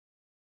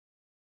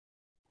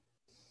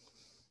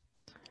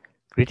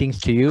Greetings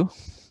to you.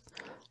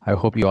 I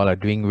hope you all are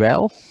doing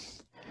well.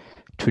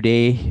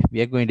 Today, we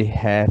are going to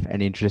have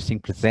an interesting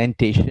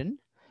presentation,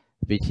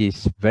 which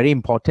is very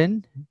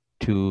important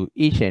to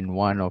each and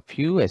one of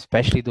you,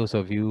 especially those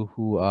of you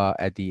who are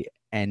at the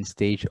end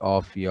stage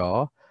of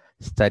your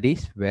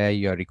studies, where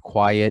you are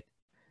required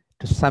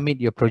to submit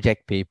your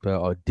project paper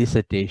or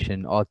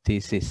dissertation or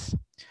thesis.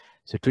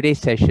 So today's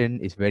session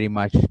is very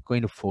much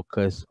going to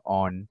focus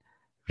on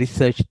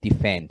research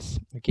defense.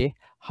 Okay,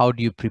 how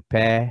do you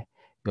prepare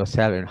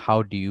yourself and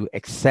how do you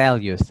excel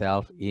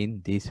yourself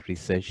in this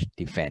research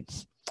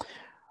defense?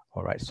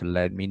 All right, so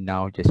let me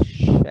now just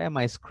share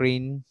my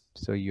screen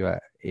so you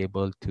are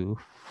able to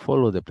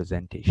follow the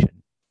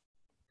presentation.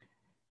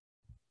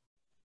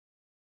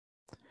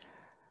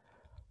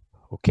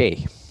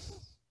 Okay.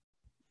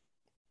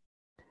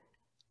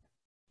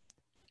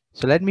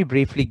 So let me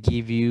briefly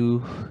give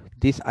you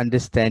this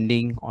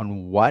understanding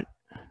on what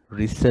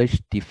research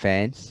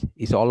defense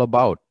is all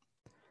about.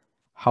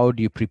 How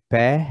do you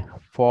prepare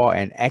for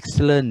an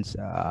excellent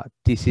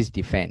thesis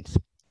defense?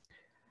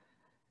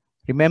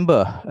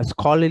 Remember, a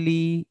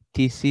scholarly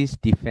thesis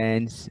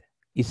defense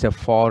is a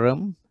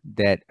forum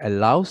that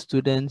allows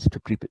students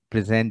to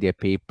present their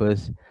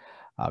papers,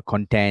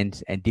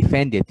 contents, and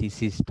defend their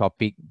thesis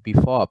topic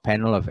before a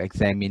panel of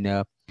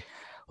examiner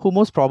who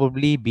most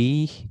probably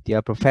be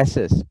their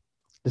professors.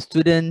 The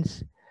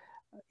students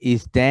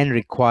is then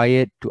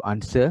required to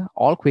answer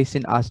all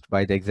questions asked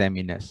by the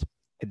examiners.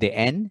 At the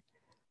end,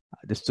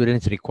 the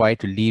student is required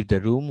to leave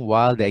the room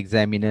while the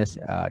examiners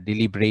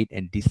deliberate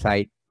and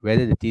decide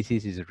whether the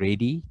thesis is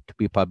ready to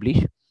be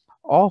published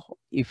or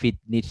if it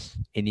needs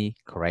any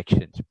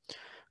corrections.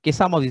 Okay,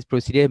 some of these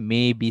procedures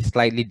may be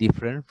slightly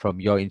different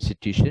from your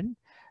institution,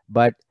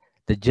 but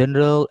the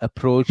general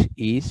approach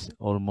is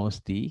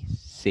almost the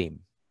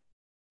same.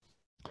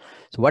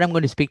 So what I'm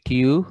going to speak to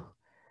you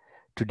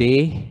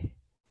today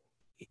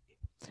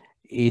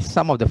is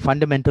some of the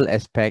fundamental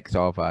aspects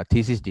of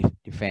thesis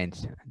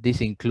defense.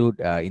 This include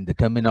in the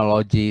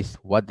terminologies,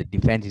 what the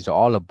defense is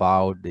all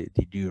about, the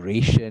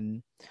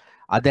duration,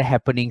 other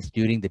happenings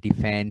during the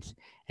defense,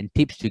 and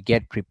tips to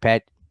get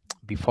prepared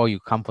before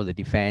you come for the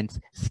defense,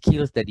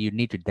 skills that you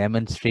need to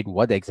demonstrate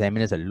what the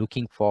examiners are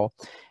looking for,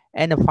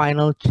 and a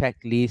final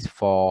checklist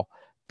for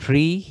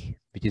pre,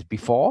 which is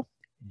before,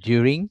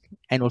 during,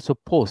 and also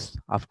post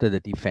after the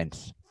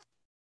defense.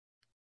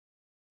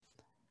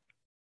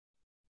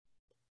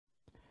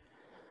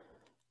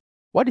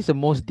 What is the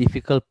most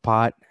difficult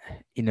part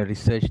in a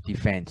research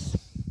defense?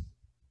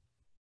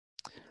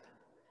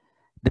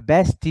 The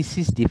best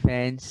thesis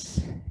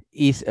defense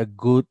is a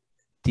good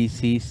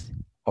thesis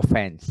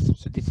offense.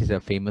 So this is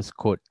a famous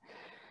quote.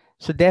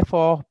 So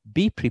therefore,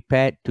 be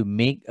prepared to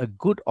make a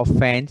good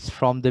offense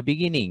from the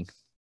beginning.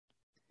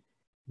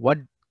 What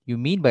you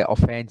mean by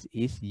offense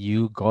is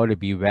you got to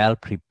be well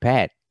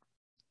prepared.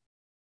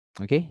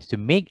 Okay, so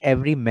make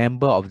every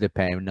member of the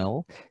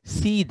panel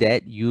see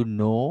that you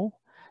know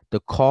the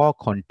core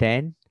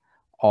content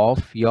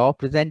of your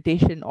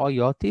presentation or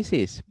your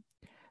thesis.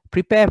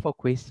 Prepare for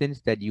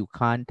questions that you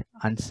can't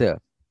answer.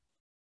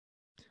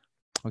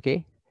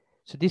 Okay,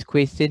 so these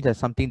questions are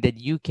something that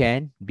you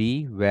can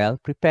be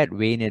well prepared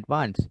way in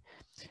advance.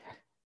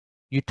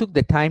 You took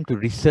the time to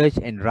research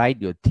and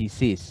write your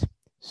thesis.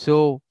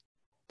 So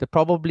the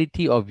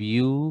probability of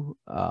you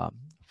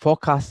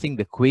forecasting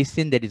the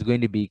question that is going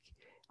to be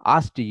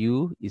asked to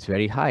you is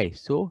very high.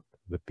 So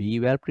be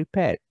well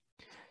prepared.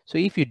 So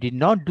if you did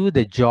not do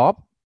the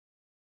job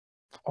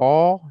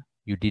or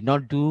you did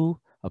not do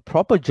a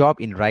proper job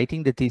in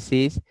writing the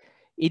thesis,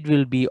 it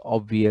will be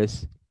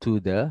obvious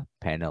to the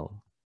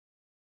panel.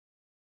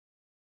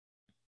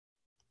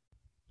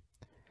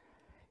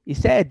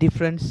 Is there a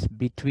difference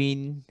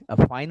between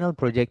a final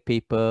project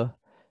paper,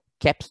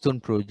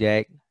 capstone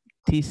project,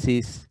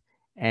 thesis,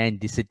 and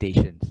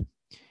dissertations?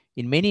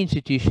 In many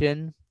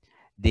institutions,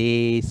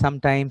 they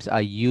sometimes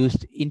are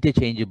used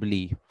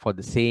interchangeably for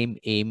the same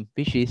aim,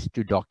 which is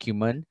to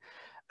document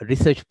a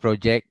research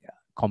project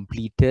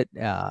completed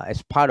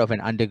as part of an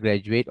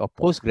undergraduate or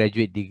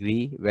postgraduate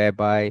degree,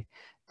 whereby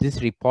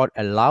this report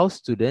allows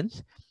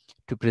students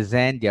to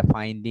present their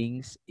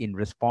findings in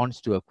response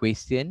to a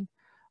question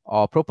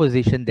or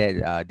proposition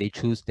that they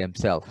choose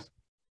themselves.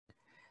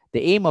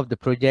 The aim of the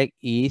project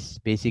is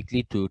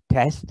basically to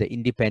test the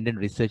independent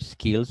research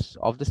skills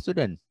of the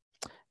student,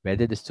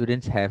 whether the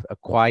students have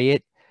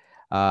acquired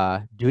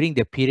during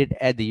the period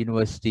at the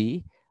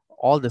university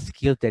all the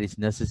skills that is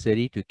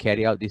necessary to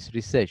carry out this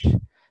research,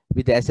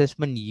 with the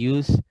assessment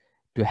used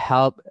to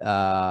help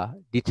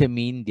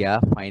determine their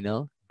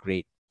final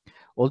grade.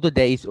 Although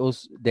there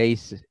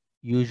is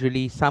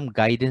usually some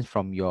guidance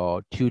from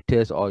your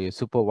tutors or your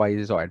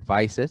supervisors or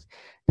advisors,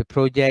 the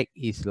project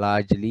is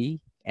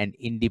largely an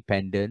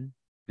independent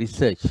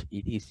research.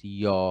 It is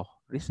your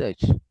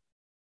research.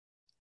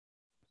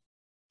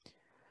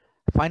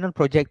 Final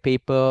project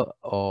paper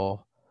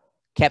or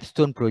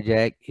capstone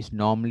project is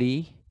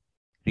normally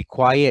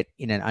required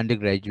in an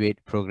undergraduate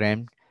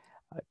program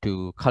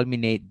to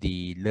culminate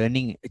the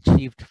learning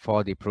achieved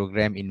for the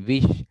program in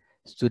which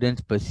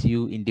Students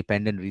pursue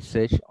independent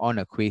research on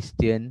a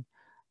question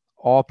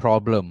or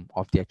problem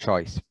of their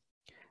choice,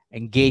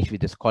 engage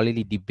with the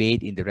scholarly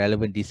debate in the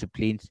relevant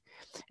disciplines,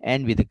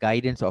 and with the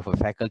guidance of a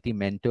faculty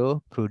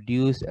mentor,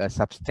 produce a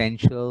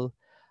substantial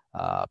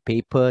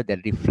paper that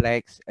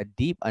reflects a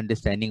deep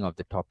understanding of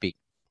the topic.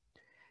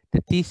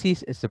 The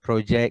thesis is a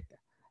project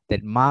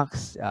that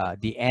marks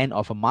the end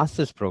of a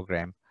master's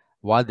program,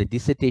 while the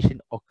dissertation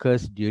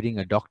occurs during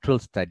a doctoral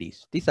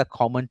studies. These are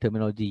common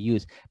terminology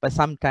used, but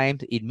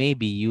sometimes it may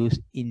be used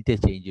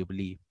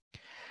interchangeably.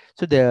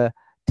 So the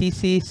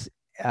thesis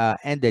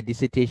and the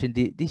dissertation,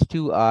 these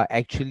two are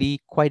actually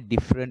quite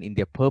different in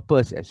their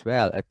purpose as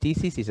well. A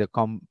thesis is a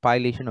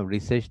compilation of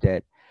research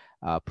that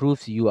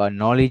proves you are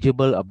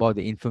knowledgeable about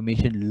the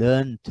information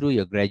learned through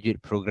your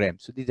graduate program.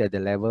 So these are the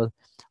level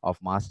of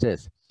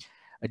masters.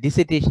 A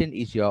dissertation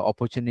is your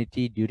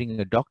opportunity during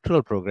a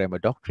doctoral program, a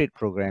doctorate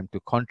program,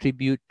 to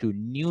contribute to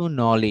new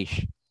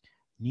knowledge,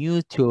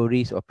 new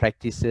theories or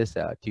practices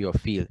to your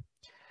field.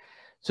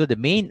 So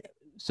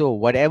so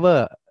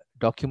whatever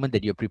document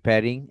that you're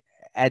preparing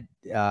at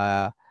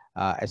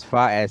as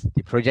far as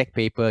the project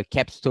paper,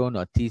 capstone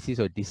or thesis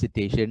or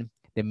dissertation,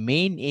 the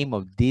main aim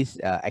of this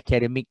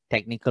academic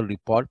technical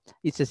report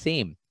is the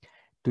same: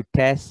 to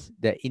test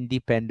the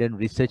independent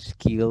research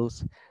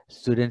skills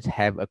students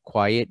have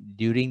acquired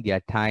during their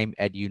time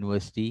at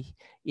university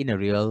in a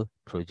real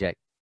project.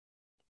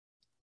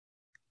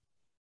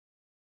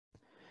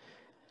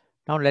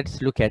 Now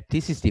let's look at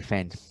thesis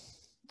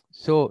defense.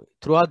 So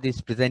throughout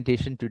this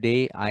presentation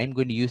today, I'm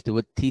going to use the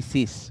word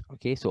thesis.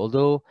 Okay, so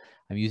although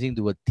I'm using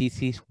the word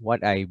thesis,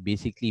 what I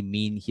basically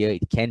mean here,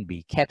 it can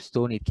be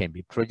capstone, it can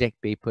be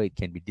project paper, it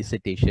can be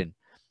dissertation.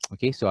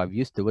 Okay, so I've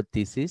used the word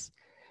thesis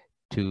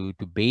to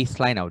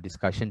baseline our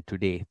discussion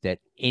today, that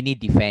any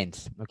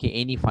defense, okay,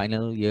 any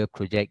final year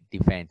project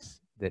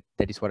defense,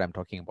 that is what I'm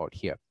talking about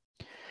here.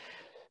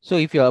 So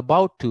if you're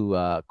about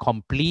to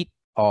complete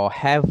or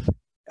have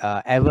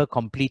ever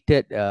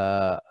completed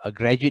a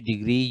graduate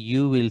degree,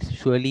 you will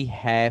surely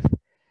have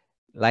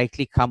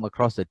likely come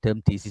across the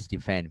term thesis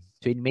defense.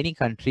 So in many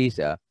countries,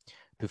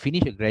 to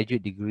finish a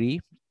graduate degree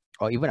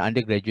or even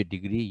undergraduate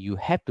degree, you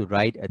have to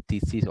write a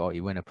thesis or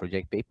even a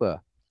project paper.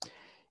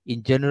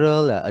 In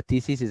general, a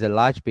thesis is a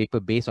large paper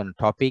based on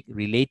a topic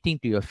relating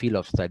to your field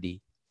of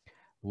study.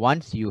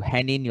 Once you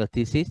hand in your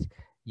thesis,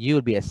 you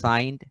will be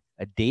assigned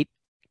a date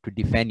to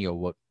defend your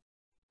work.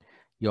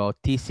 Your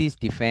thesis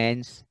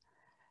defense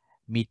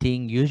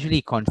meeting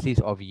usually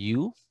consists of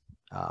you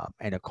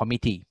and a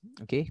committee,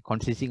 okay,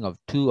 consisting of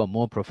 2 or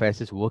more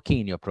professors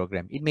working in your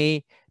program. It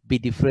may be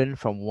different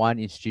from one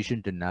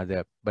institution to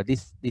another, but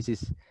this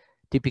is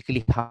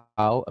typically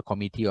how a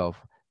committee of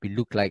will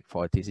look like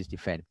for a thesis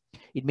defense.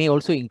 It may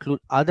also include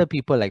other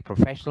people like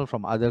professionals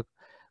from other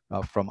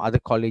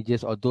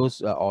colleges or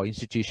those or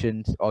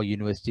institutions or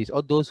universities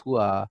or those who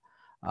are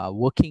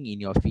working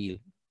in your field,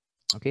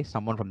 okay,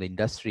 someone from the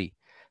industry.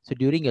 So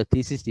during your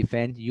thesis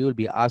defense, you will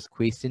be asked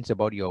questions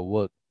about your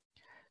work.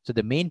 So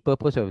the main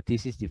purpose of a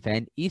thesis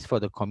defense is for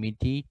the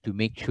committee to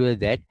make sure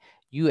that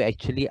you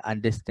actually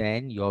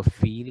understand your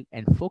field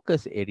and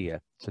focus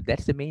area. So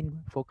that's the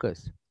main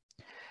focus.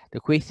 The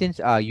questions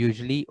are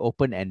usually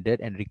open-ended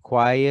and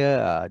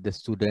require the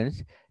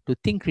students to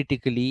think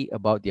critically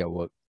about their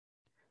work.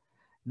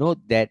 Note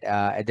that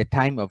at the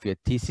time of your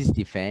thesis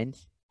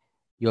defense,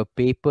 your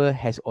paper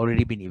has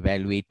already been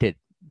evaluated.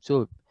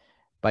 So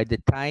by the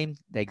time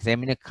the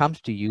examiner comes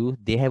to you,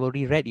 they have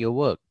already read your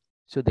work.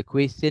 So the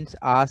questions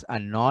asked are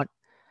not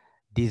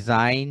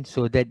designed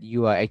so that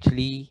you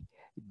actually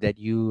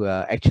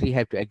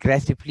have to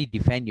aggressively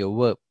defend your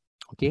work.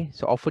 Okay,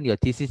 so often your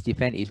thesis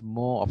defense is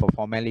more of a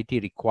formality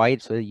required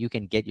so that you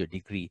can get your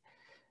degree.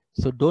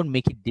 So don't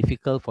make it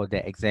difficult for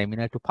the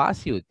examiner to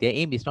pass you. Their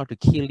aim is not to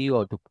kill you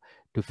or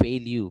to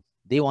fail you.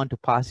 They want to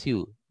pass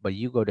you, but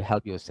you got to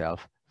help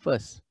yourself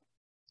first.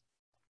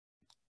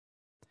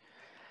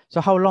 So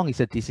how long is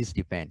a thesis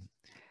defense?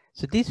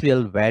 So this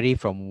will vary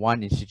from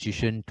one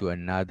institution to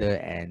another,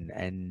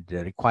 and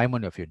the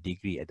requirement of your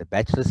degree. At the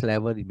bachelor's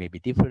level, it may be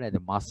different. At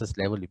the master's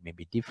level, it may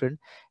be different.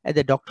 At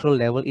the doctoral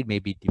level, it may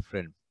be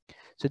different.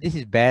 So this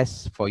is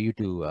best for you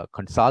to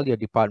consult your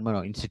department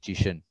or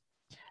institution.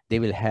 They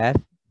will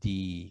have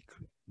the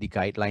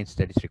guidelines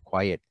that is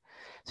required.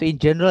 So in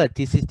general, a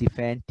thesis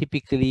defense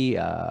typically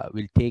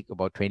will take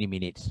about 20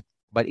 minutes,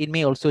 but it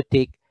may also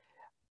take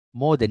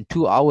more than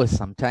 2 hours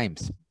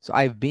sometimes. So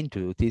I've been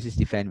to thesis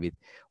defense with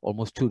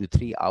almost 2 to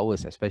 3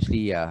 hours,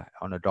 especially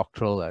on a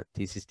doctoral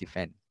thesis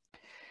defense.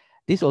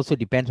 This also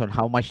depends on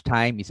how much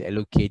time is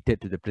allocated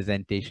to the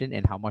presentation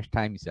and how much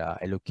time is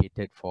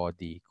allocated for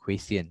the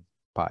question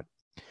part.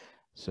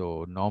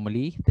 So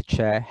normally the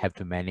chair have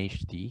to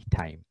manage the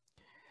time.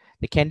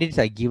 The candidates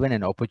are given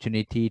an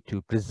opportunity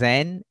to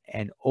present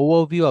an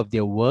overview of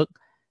their work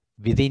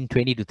within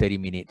 20 to 30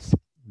 minutes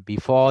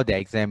before the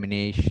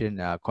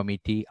examination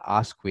committee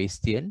asks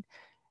question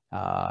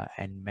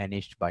and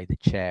managed by the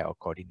chair or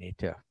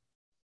coordinator.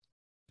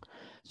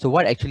 So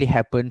what actually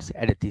happens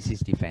at a thesis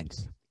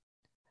defense?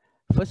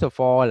 First of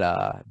all,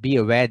 be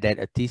aware that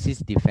a thesis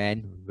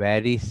defense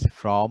varies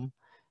from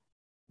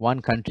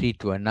one country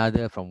to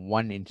another, from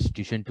one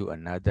institution to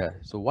another.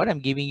 So what I'm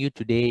giving you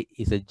today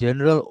is a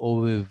general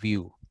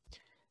overview,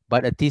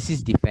 but a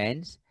thesis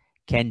defense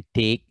can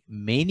take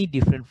many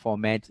different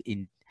formats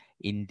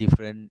in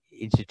different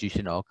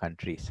institutions or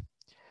countries.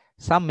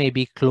 Some may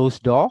be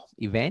closed door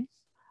event,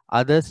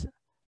 others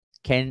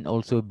can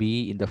also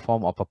be in the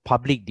form of a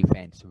public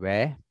defense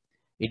where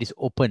it is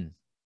open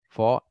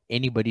for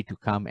anybody to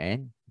come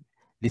and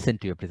listen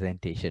to your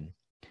presentation.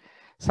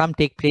 Some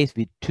take place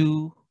with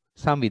two,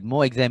 some with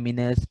more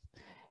examiners,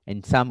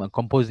 and some a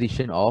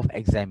composition of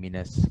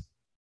examiners.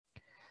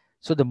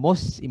 So the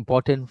most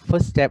important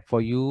first step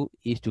for you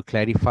is to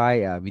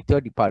clarify with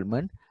your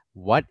department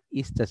what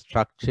is the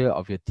structure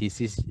of your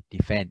thesis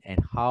defense and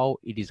how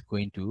it is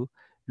going to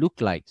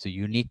look like. So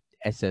you need,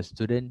 as a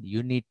student,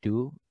 you need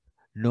to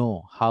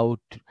know how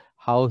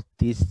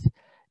this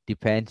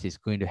defense is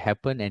going to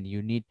happen, and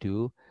you need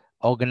to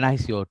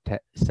organize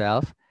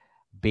yourself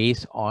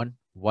based on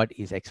what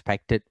is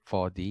expected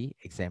for the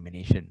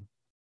examination.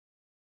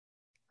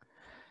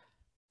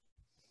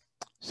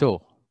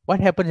 So what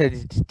happens at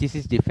this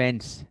thesis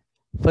defense?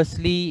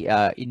 Firstly,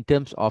 in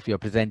terms of your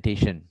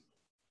presentation,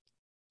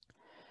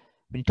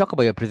 when you talk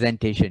about your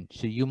presentation,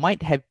 so you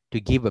might have to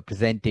give a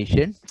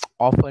presentation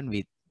often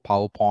with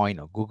PowerPoint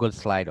or Google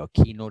slide or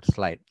keynote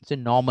slide. So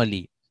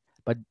normally,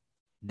 but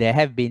there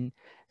have been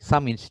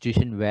some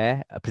institution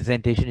where a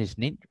presentation is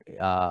need,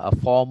 a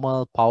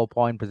formal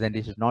PowerPoint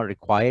presentation is not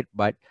required,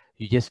 but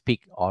you just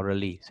speak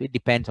orally. So it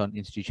depends on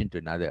institution to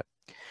another.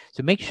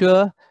 So make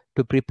sure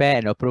to prepare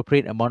an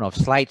appropriate amount of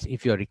slides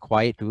if you're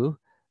required to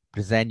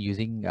present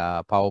using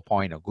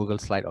PowerPoint or Google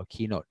slide or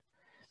keynote.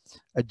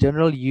 A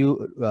general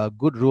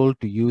good rule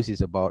to use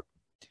is about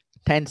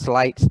 10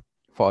 slides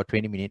for a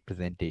 20-minute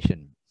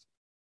presentation.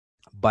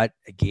 But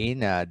again,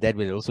 that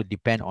will also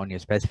depend on your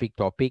specific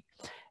topic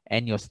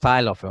and your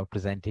style of your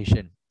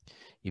presentation.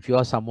 If you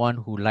are someone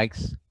who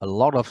likes a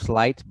lot of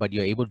slides, but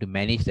you're able to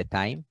manage the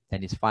time,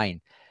 then it's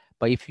fine.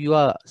 But if you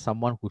are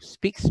someone who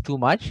speaks too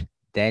much,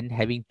 then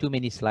having too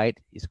many slides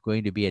is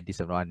going to be a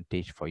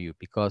disadvantage for you,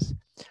 because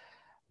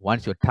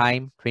once your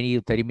time, 20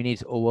 to 30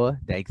 minutes over,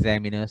 the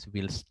examiners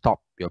will stop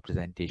your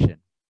presentation.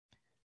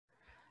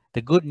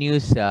 The good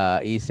news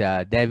is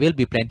there will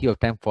be plenty of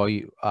time for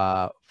you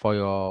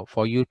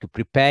for you to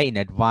prepare in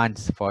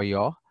advance for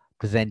your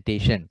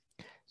presentation,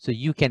 so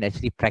you can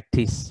actually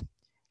practice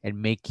and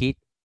make it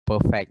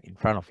perfect in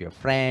front of your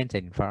friends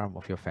and in front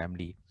of your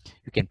family.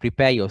 You can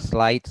prepare your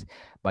slides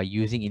by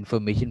using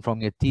information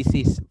from your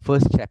thesis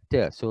first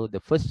chapter. So the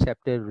first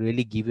chapter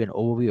really give you an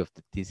overview of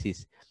the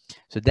thesis.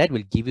 So that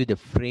will give you the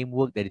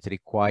framework that is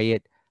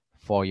required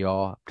for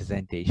your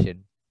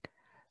presentation.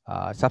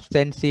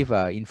 Substantive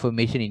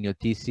information in your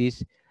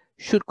thesis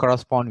should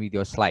correspond with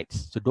your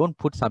slides. So don't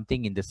put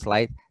something in the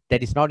slide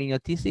that is not in your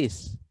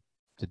thesis.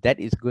 So that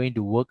is going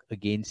to work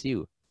against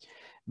you.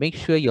 Make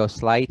sure your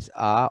slides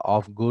are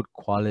of good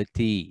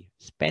quality.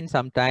 Spend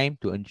some time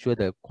to ensure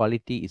the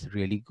quality is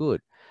really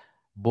good,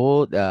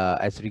 both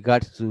as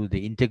regards to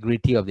the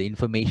integrity of the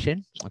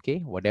information, okay,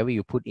 whatever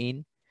you put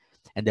in,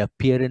 and the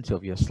appearance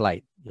of your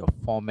slide, your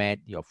format,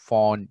 your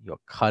font, your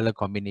color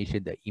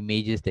combination, the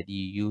images that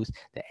you use,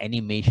 the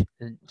animation.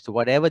 So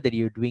whatever that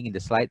you're doing in the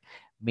slide,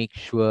 make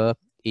sure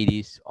it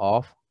is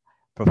of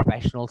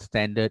professional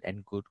standard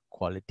and good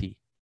quality.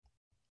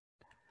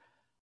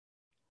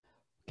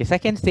 Okay,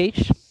 second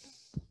stage,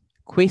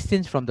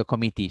 questions from the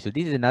committee. So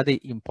this is another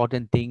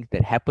important thing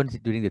that happens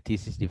during the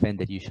thesis defense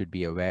that you should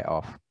be aware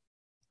of.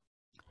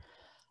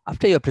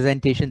 After your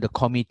presentation, the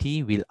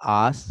committee will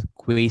ask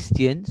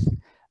questions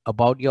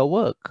about your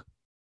work.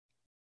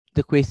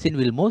 The question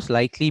will most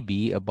likely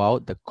be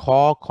about the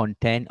core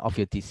content of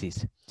your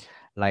thesis,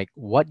 like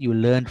what you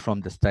learned from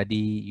the study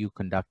you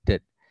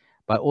conducted,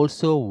 but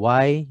also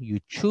why you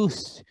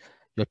choose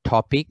your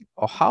topic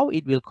or how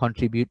it will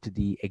contribute to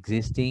the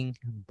existing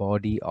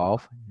body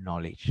of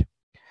knowledge.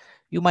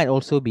 You might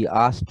also be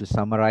asked to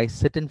summarize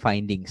certain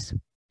findings.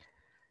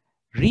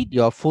 Read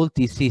your full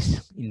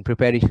thesis in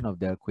preparation of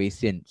the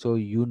question so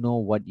you know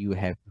what you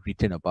have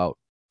written about.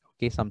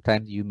 Okay,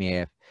 sometimes you may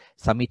have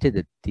submitted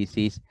the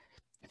thesis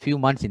few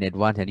months in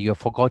advance and you have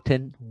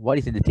forgotten what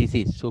is in the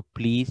thesis. So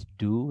please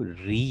do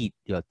read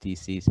your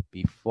thesis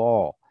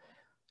before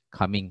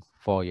coming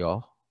for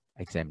your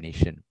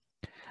examination.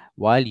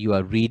 While you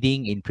are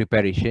reading in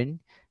preparation,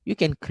 you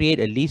can create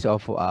a list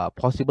of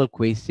possible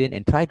questions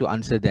and try to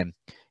answer them.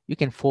 You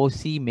can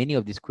foresee many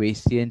of these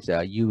questions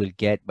you will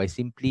get by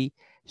simply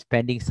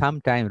spending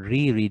some time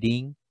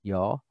rereading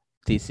your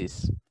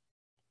thesis.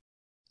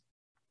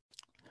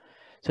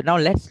 So now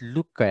let's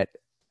look at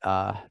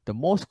the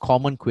most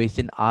common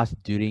question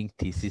asked during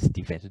thesis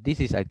defense. So this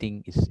is, I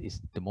think,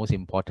 is the most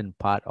important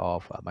part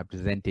of my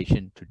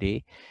presentation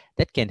today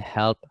that can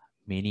help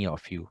many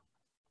of you.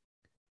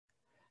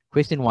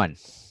 Question 1.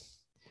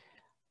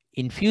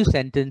 In few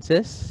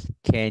sentences,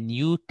 can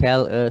you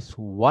tell us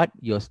what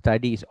your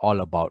study is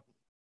all about?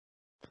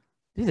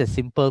 This is a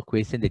simple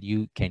question that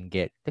you can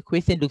get. The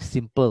question looks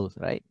simple,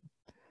 right?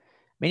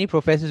 Many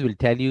professors will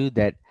tell you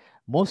that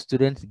most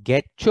students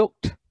get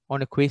choked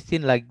on a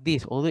question like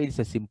this, although it's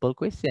a simple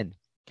question.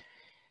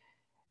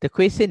 The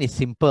question is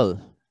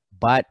simple,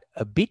 but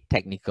a bit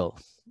technical.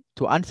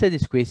 To answer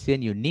this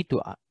question, you need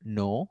to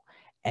know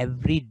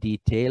every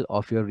detail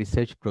of your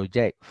research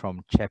project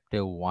from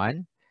chapter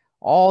 1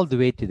 all the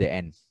way to the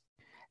end.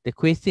 The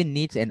question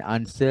needs an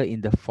answer in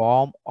the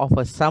form of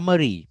a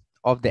summary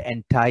of the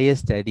entire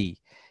study.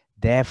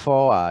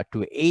 Therefore,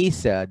 to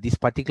ace this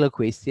particular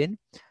question,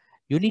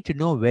 you need to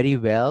know very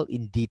well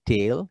in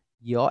detail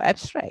your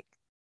abstract.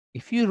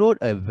 If you wrote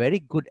a very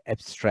good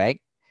abstract,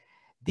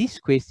 this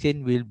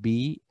question will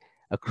be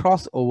a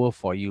crossover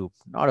for you,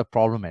 not a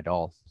problem at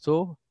all.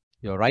 So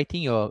your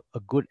writing a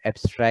good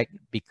abstract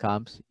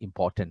becomes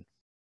important.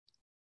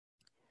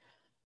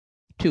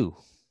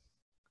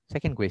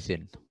 Second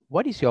question,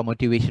 what is your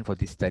motivation for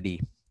this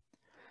study?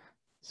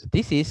 So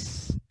this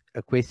is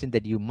a question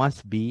that you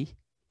must be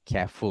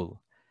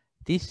careful.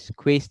 This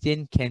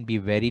question can be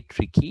very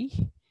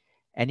tricky,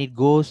 and it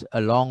goes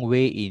a long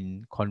way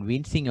in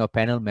convincing your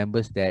panel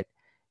members that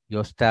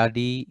your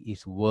study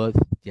is worth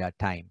their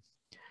time.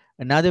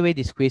 Another way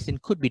this question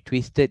could be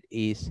twisted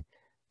is,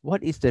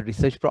 what is the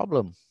research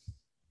problem?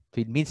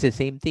 So it means the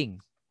same thing.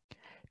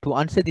 To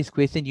answer this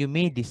question, you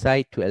may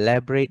decide to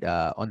elaborate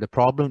on the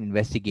problem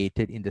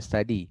investigated in the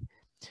study.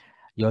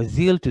 Your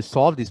zeal to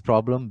solve this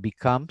problem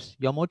becomes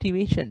your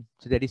motivation.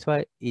 So that is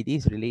why it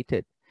is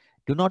related.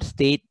 Do not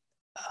state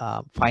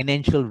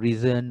financial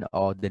reason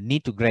or the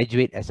need to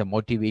graduate as a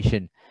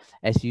motivation,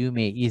 as you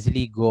may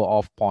easily go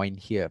off point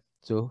here.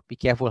 So be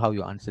careful how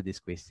you answer this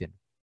question.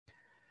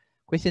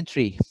 Question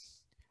 3.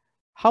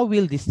 How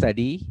will this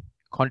study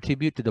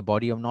contribute to the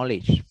body of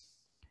knowledge?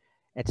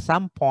 At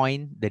some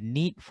point, the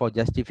need for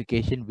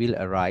justification will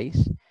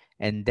arise,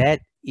 and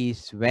that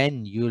is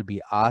when you will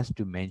be asked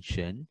to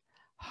mention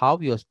how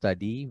your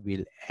study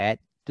will add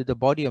to the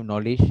body of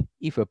knowledge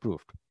if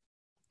approved.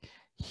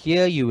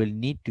 Here you will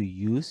need to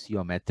use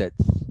your methods,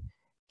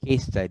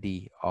 case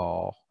study,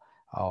 or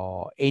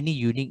any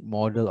unique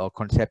model or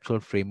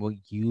conceptual framework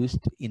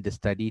used in the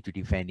study to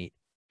defend it.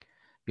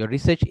 Your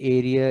research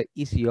area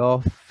is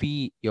your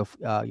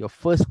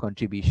first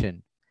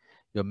contribution.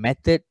 Your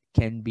method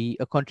can be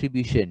a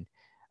contribution.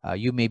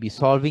 You may be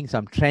solving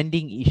some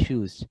trending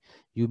issues.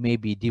 You may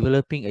be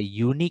developing a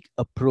unique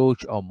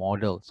approach or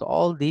model. So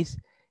all this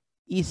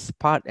is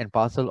part and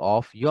parcel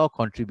of your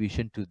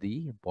contribution to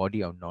the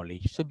body of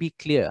knowledge. So be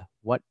clear,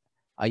 what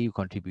are you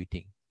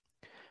contributing?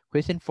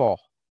 Question 4,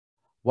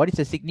 what is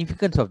the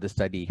significance of the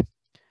study?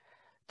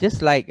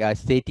 Just like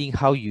stating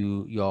how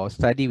your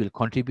study will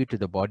contribute to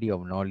the body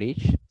of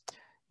knowledge,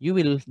 you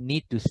will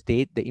need to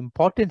state the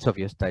importance of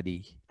your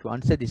study. To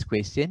answer this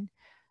question,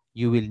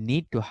 you will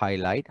need to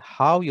highlight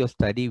how your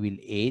study will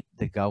aid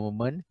the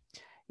government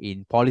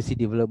in policy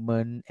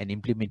development and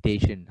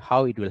implementation,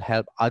 how it will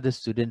help other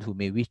students who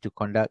may wish to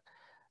conduct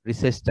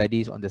research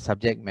studies on the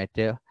subject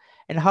matter,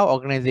 and how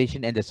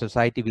organization and the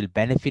society will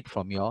benefit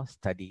from your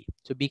study.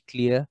 So be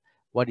clear,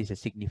 what is the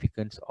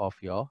significance of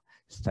your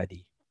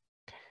study?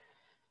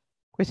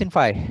 Question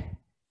 5.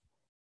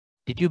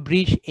 Did you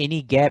bridge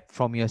any gap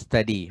from your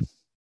study?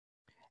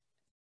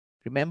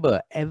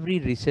 Remember, every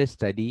research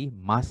study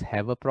must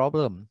have a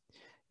problem.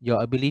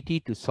 Your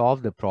ability to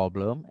solve the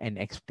problem and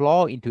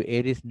explore into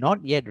areas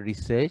not yet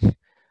researched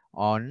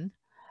on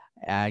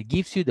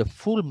gives you the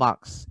full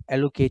marks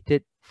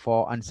allocated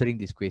for answering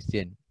this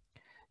question.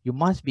 You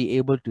must be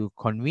able to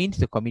convince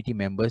the committee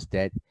members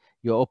that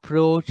your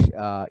approach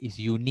is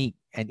unique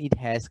and it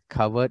has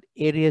covered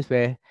areas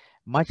where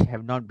much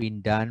have not been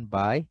done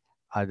by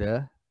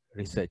other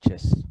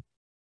researchers.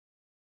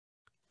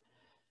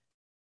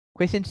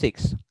 Question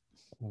 6.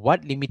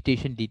 What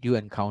limitation did you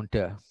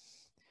encounter?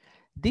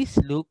 This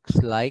looks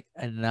like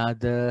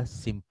another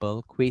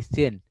simple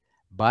question,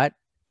 but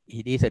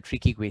it is a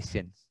tricky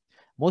question.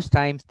 Most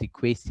times the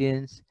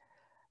question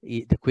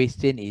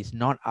is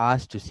not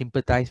asked to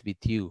sympathize with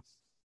you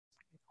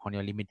on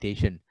your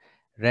limitation,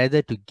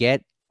 rather to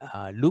get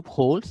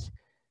loopholes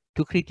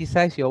to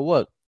criticize your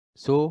work.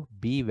 So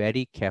be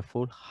very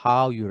careful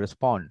how you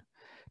respond.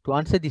 To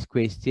answer this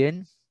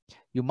question,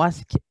 you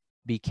must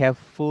be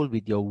careful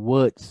with your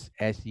words,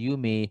 as you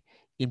may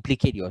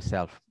implicate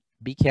yourself.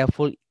 Be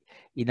careful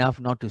enough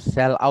not to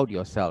sell out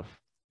yourself.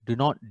 Do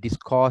not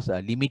discuss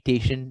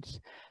limitations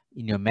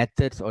in your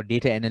methods or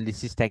data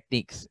analysis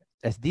techniques,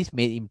 as this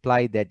may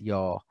imply that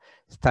your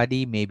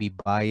study may be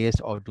biased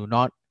or do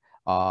not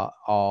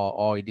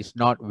or it is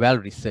not well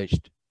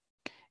researched.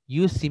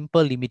 Use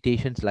simple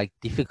limitations like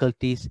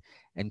difficulties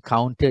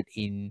encountered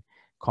in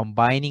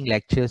combining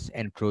lectures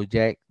and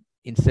project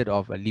instead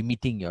of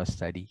limiting your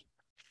study.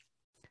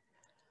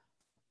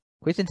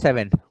 Question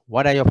 7.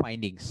 What are your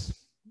findings?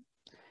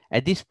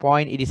 At this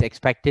point, it is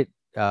expected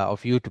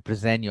of you to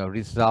present your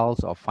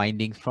results or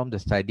findings from the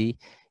study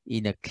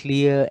in a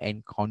clear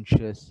and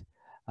concise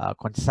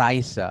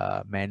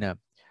manner.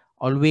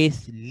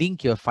 Always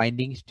link your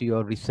findings to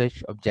your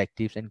research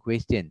objectives and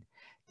questions.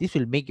 This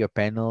will make your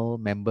panel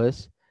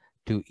members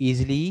to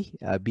easily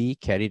be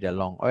carried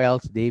along, or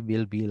else they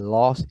will be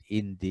lost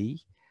in the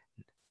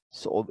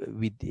So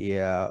with the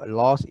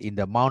loss in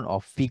the amount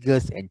of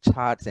figures and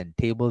charts and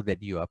tables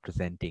that you are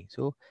presenting.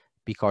 So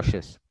be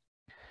cautious.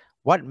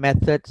 What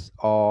methods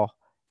or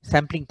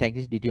sampling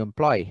techniques did you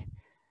employ?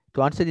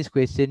 To answer this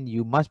question,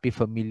 you must be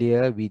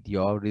familiar with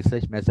your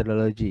research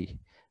methodology,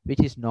 which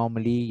is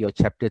normally your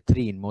chapter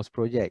 3 in most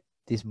projects.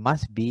 This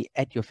must be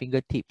at your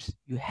fingertips.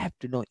 You have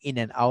to know in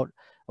and out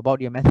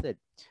about your method.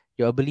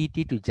 Your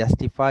ability to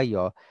justify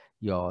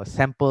your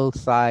sample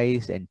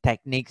size and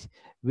techniques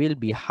will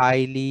be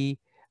highly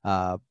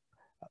uh,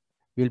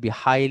 will be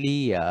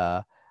highly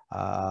uh,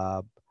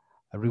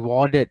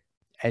 rewarded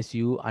as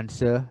you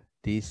answer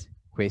this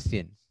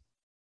question.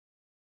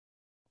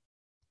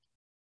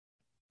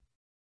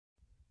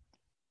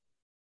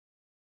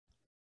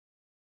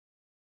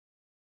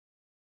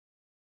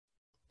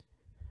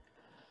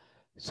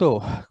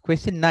 So,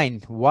 question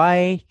 9,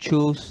 why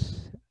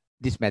choose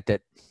this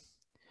method?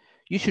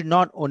 You should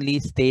not only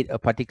state a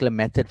particular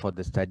method for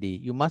the study,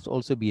 you must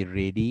also be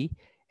ready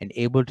and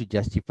able to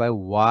justify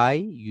why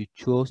you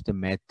chose the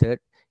method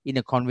in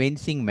a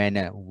convincing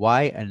manner,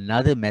 why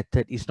another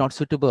method is not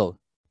suitable.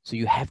 So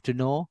you have to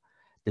know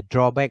the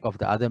drawback of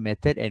the other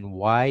method and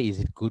why is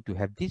it good to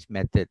have this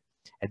method.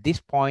 At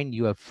this point,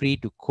 you are free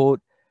to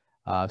quote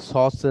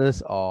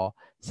sources or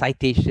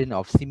citation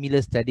of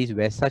similar studies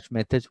where such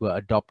methods were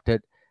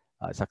adopted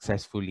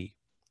successfully.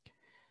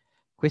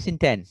 Question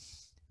 10.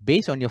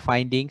 Based on your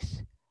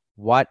findings,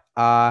 what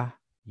are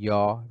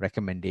your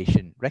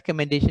recommendations?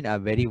 Recommendations are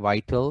very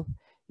vital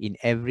in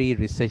every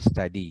research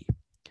study.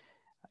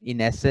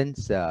 In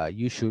essence,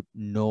 you should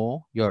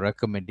know your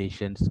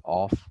recommendations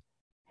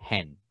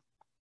offhand.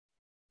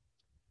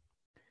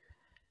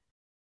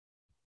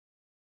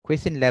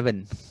 Question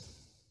 11.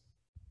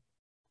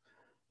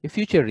 Your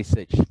future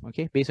research.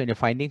 Okay, based on your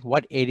findings,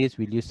 what areas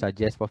will you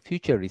suggest for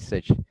future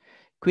research?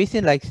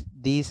 Questions like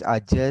these are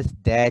just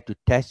there to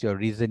test your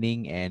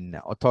reasoning and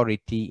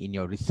authority in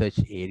your research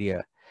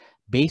area.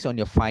 Based on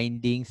your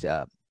findings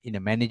in a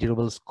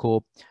manageable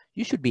scope,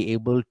 you should be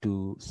able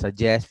to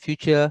suggest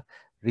future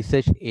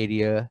research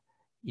area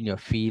in your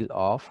field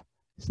of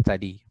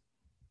study.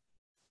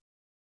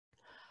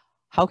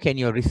 How can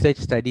your research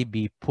study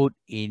be put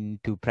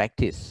into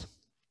practice?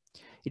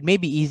 It may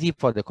be easy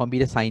for the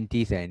computer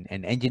scientists and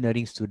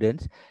engineering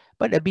students,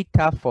 but a bit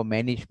tough for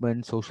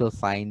management, social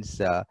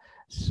science,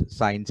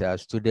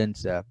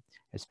 students,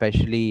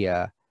 especially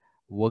their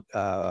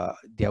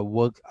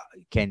work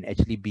can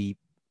actually be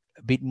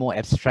a bit more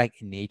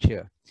abstract in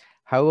nature.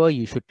 However,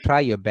 you should try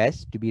your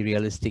best to be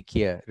realistic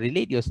here.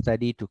 Relate your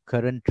study to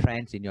current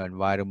trends in your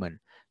environment,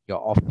 your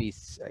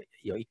office,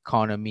 your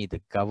economy,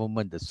 the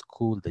government, the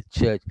school, the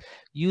church.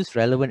 Use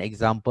relevant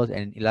examples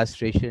and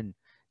illustration.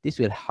 This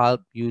will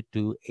help you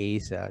to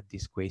ace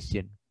this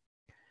question.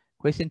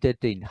 Question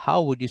 13.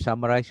 How would you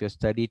summarize your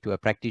study to a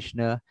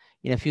practitioner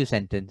in a few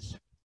sentences?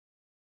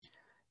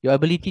 Your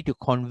ability to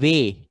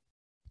convey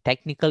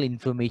technical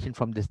information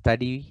from the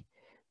study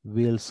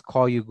will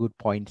score you good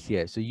points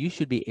here. So you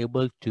should be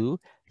able to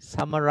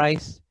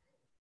summarize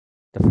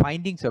the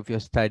findings of your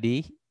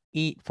study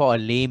for a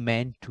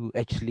layman to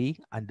actually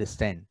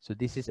understand. So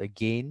this is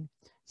again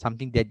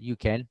something that you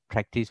can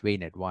practice way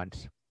in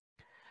advance.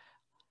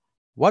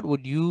 What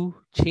would you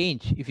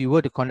change if you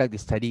were to conduct the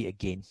study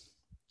again?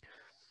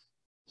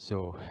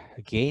 So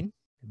again,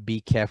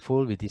 be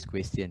careful with this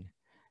question.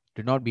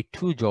 Do not be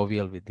too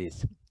jovial with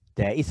this.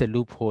 There is a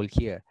loophole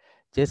here.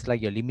 Just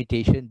like your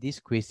limitation, this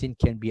question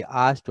can be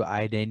asked to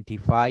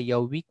identify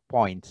your weak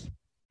points.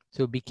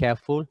 So be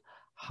careful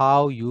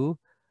how you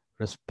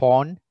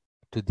respond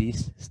to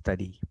this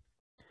study.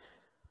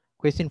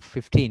 Question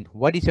 15.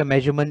 What is your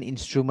measurement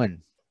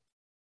instrument?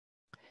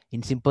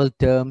 In simple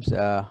terms,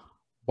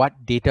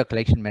 what data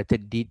collection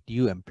method did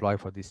you employ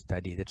for this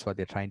study? That's what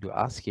they're trying to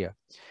ask here.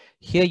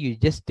 Here you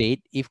just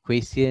state if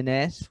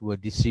questionnaires were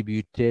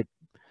distributed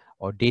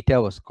or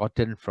data was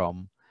gotten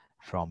from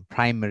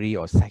primary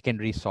or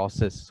secondary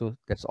sources. So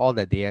that's all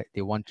that they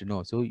want to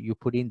know. So you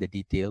put in the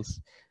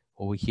details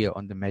over here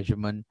on the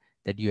measurement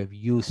that you have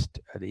used,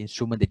 the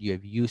instrument that you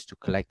have used to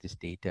collect this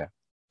data.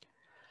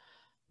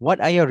 What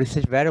are your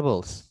research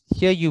variables?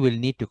 Here you will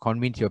need to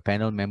convince your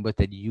panel members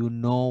that you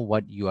know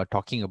what you are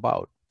talking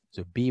about.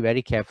 So be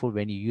very careful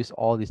when you use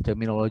all this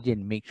terminology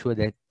and make sure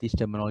that these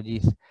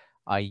terminologies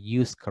are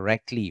used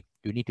correctly.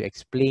 You need to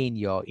explain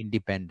your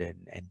independent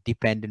and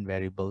dependent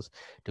variables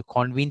to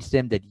convince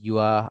them that you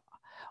are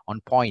on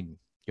point.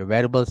 Your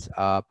variables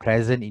are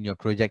present in your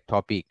project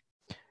topic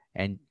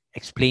and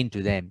explain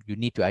to them. You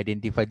need to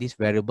identify these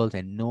variables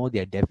and know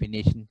their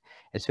definition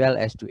as well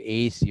as to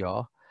ace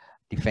your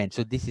defense.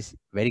 So this is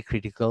very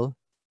critical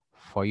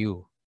for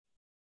you.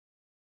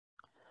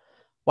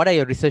 What are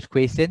your research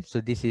questions? So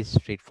this is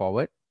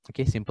straightforward.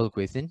 Okay, simple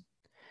question.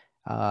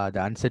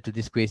 The answer to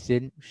this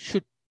question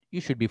you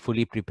should be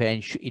fully prepared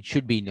and it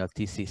should be in your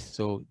thesis.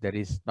 So there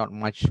is not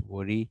much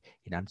worry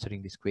in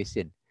answering this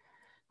question.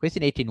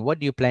 Question 18, what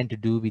do you plan to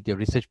do with your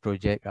research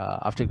project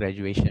after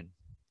graduation?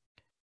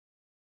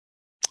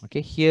 Okay,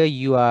 here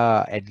you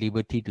are at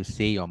liberty to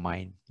say your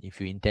mind.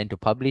 If you intend to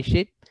publish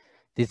it,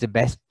 This is the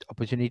best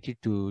opportunity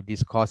to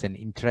discuss and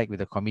interact with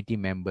the committee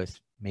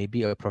members.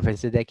 Maybe a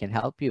professor there can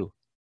help you.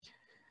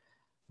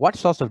 What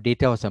source of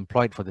data was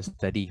employed for the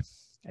study?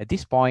 At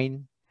this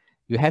point,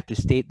 you have to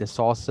state the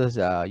sources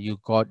you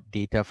got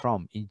data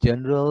from. In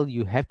general,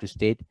 you have to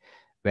state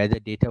whether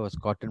data was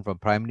gotten from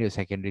primary or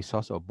secondary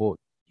source or both.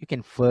 You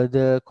can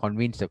further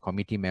convince the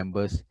committee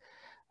members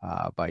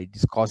by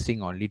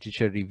discussing on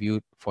literature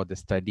reviewed for the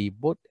study,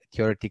 both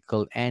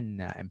theoretical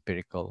and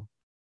empirical.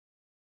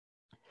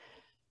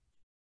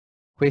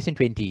 Question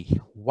 20.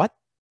 What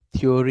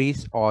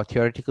theories or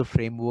theoretical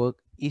framework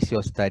is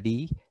your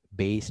study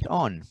based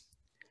on?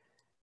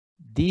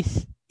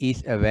 This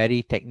is a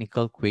very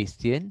technical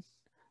question,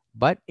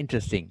 but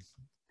interesting.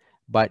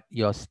 But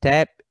your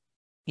step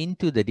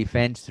into the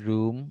defense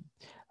room,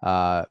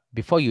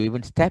 before you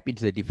even step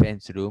into the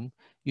defense room,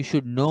 you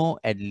should know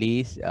at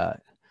least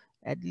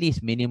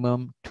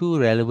minimum 2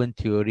 relevant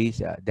theories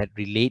that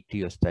relate to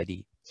your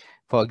study.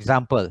 For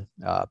example,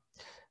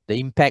 the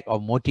impact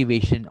of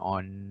motivation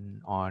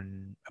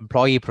on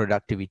employee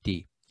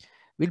productivity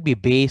will be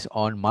based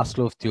on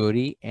Maslow's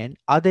theory and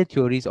other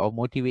theories of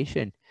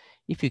motivation.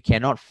 If you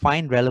cannot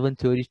find relevant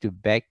theories to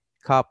back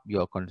up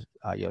your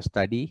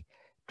study,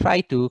 try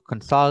to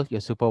consult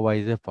your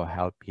supervisor for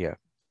help here.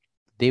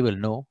 They will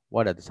know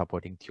what are the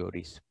supporting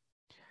theories.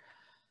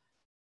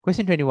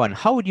 Question 21.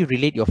 How would you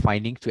relate your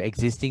findings to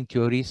existing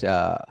theories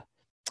on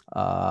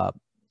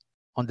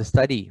the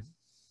study?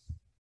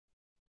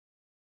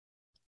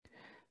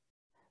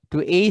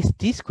 To ace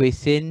this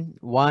question,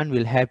 one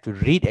will have to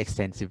read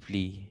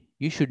extensively.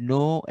 You should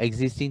know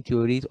existing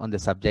theories on the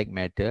subject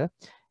matter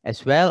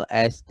as well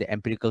as the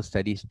empirical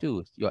studies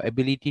too. Your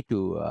ability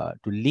to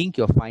link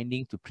your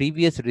findings to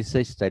previous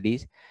research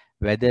studies,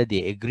 whether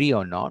they agree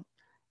or not,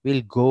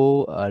 will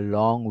go a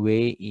long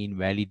way in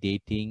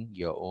validating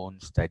your own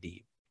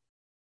study.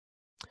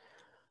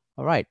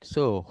 All right,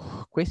 so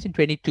question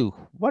 22.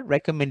 What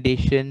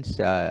recommendations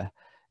do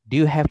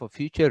you have for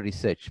future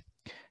research?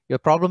 Your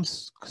problem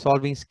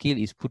solving skill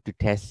is put to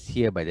test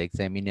here by the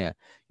examiner.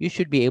 You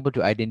should be able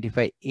to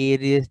identify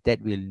areas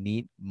that will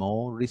need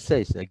more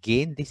research.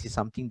 Again, this is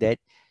something that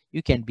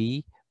you can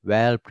be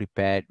well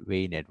prepared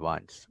way in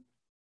advance.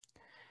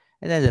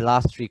 And then the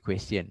last 3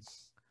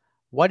 questions.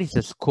 What is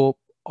the scope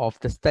of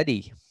the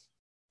study?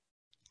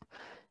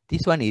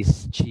 This one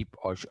is cheap,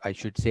 or I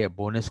should say a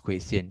bonus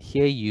question.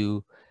 Here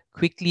you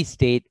quickly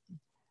state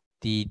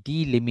the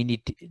delimitation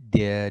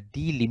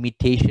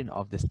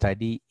of the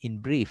study in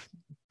brief.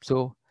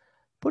 So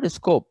put a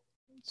scope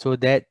so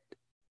that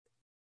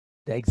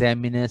the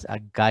examiners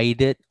are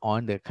guided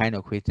on the kind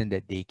of question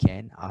that they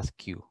can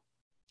ask you.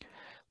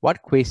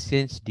 What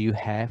questions do you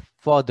have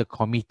for the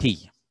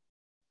committee?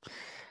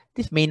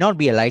 This may not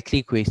be a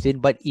likely question,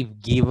 but if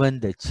given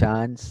the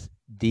chance,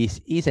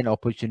 this is an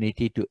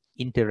opportunity to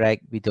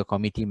interact with your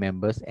committee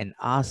members and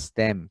ask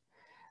them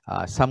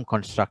some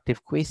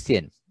constructive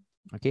question.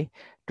 Okay,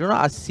 do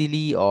not ask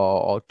silly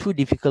or too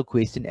difficult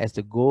question, as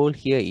the goal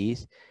here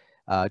is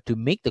to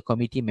make the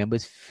committee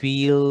members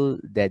feel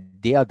that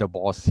they are the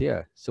boss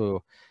here.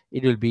 So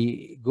it will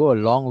go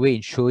a long way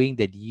in showing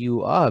that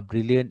you are a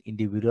brilliant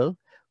individual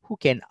who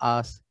can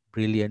ask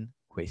brilliant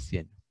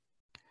questions.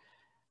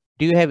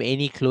 Do you have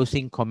any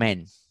closing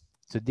comments?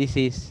 So this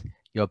is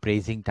your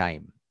praising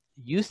time.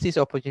 Use this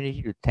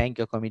opportunity to thank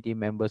your committee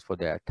members for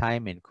their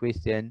time and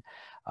question.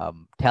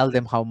 Tell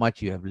them how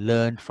much you have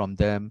learned from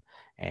them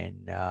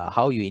and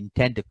how you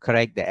intend to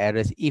correct the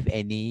errors, if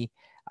any,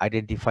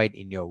 identified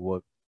in your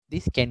work.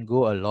 This can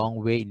go a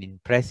long way in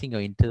impressing your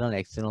internal and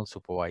external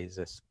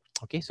supervisors.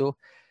 Okay, so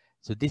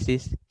this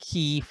is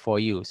key for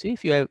you. So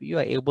if you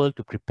are able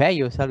to prepare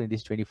yourself in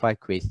this 25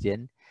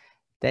 question,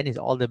 then it's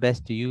all the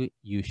best to you.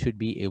 You should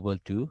be able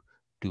to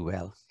do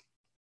well.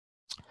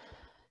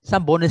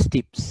 Some bonus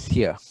tips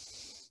here.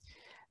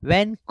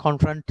 When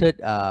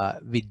confronted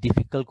with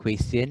difficult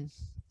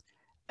questions,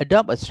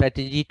 adopt a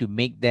strategy to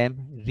make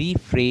them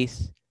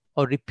rephrase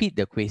or repeat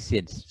the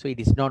questions. So it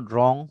is not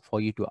wrong for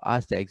you to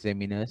ask the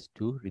examiners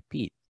to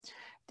repeat.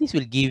 This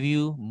will give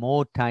you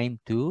more time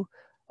to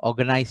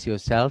organize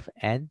yourself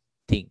and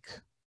think.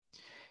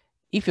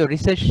 If your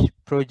research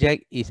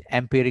project is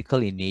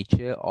empirical in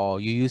nature or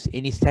you use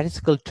any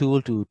statistical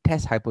tool to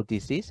test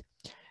hypotheses,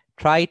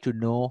 try to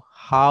know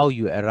how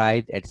you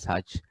arrived at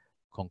such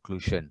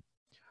conclusion.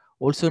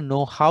 Also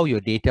know how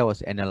your data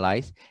was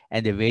analyzed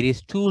and the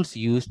various tools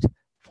used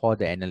for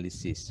the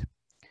analysis.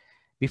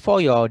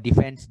 Before your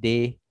defense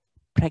day,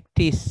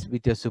 practice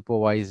with your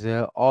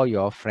supervisor or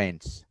your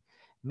friends.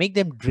 Make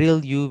them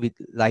drill you with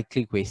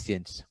likely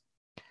questions.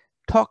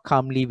 Talk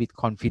calmly with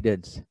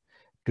confidence.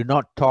 Do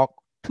not talk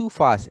too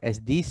fast, as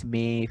this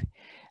may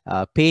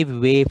pave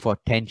way for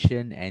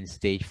tension and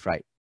stage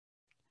fright.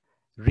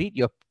 Read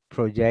your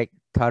project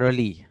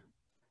thoroughly.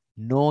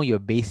 Know your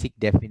basic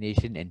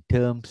definition and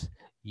terms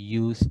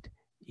used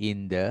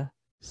in the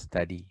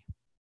study.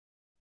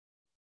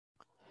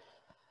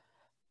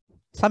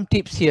 Some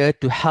tips here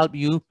to help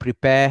you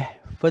prepare,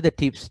 further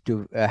tips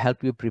to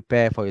help you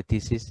prepare for your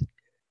thesis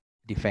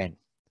defense.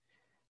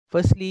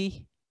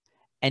 Firstly,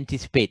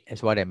 Anticipate,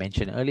 as what I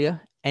mentioned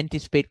earlier,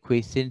 anticipate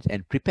questions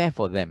and prepare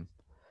for them.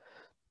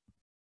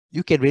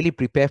 You can really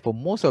prepare for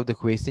most of the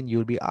questions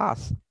you'll be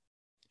asked.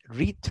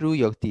 Read through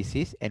your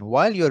thesis, and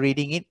while you're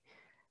reading it,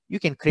 you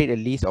can create a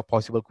list of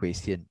possible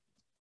questions.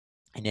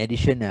 In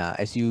addition,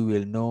 as you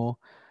will know,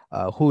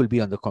 who will be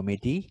on the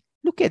committee,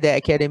 look at the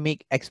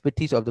academic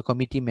expertise of the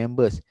committee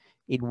members.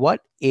 In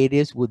what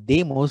areas would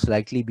they most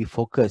likely be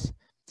focused?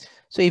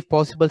 So if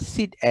possible,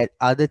 sit at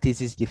other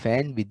thesis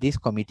defense with these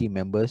committee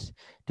members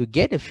to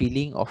get a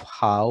feeling of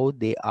how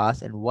they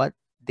ask and what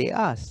they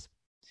ask.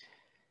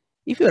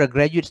 If you're a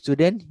graduate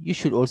student, you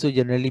should also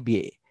generally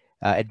be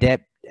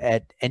adept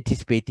at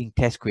anticipating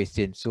test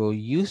questions. So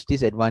use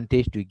this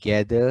advantage to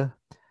gather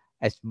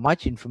as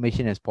much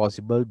information as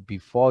possible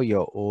before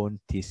your own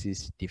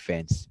thesis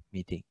defense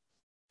meeting.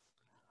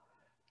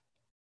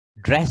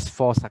 Dress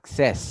for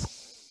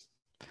success.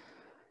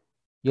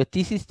 Your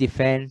thesis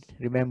defense,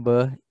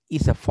 remember,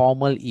 is a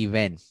formal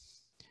event.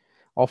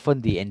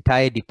 Often the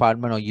entire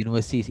department or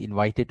university is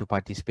invited to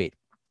participate.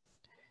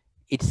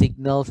 It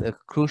signals a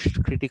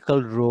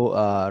critical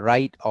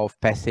rite of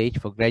passage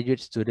for graduate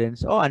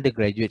students or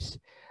undergraduates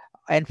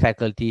and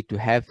faculty to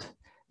have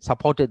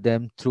supported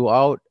them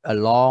throughout a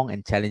long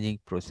and challenging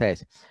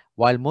process.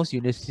 While most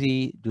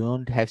universities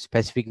don't have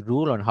specific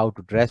rule on how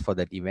to dress for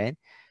that event,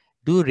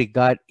 do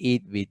regard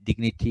it with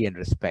dignity and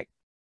respect.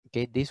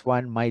 Okay, this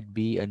one might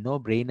be a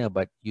no-brainer,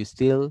 but you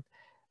still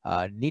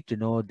need to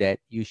know that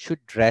you should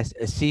dress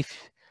as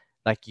if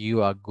like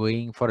you are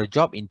going for a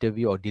job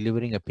interview or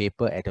delivering a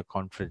paper at a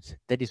conference.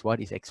 That is what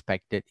is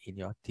expected in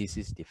your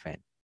thesis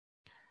defense.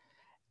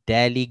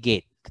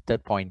 Delegate, the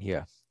third point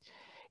here.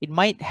 It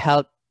might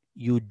help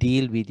you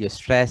deal with your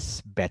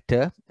stress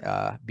better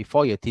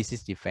before your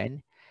thesis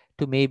defense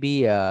to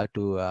maybe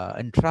to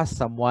entrust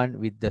someone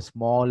with the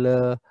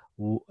smaller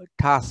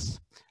tasks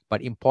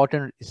but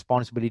important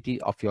responsibility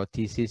of your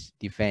thesis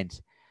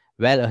defense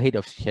well ahead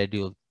of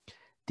schedule.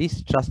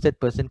 This trusted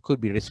person could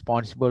be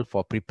responsible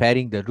for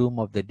preparing the room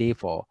of the day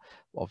for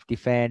of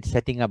defense,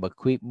 setting up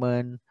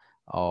equipment,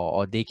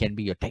 or they can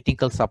be your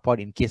technical support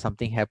in case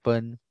something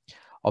happens,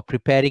 or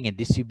preparing and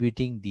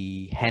distributing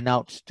the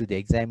handouts to the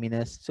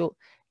examiners. So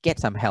get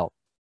some help.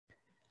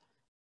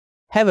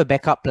 Have a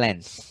backup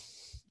plan.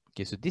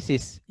 Okay, so this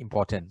is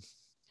important.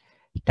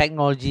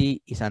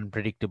 Technology is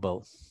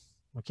unpredictable.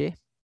 Okay,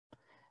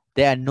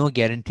 there are no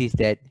guarantees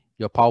that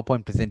your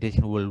PowerPoint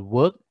presentation will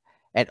work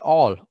at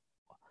all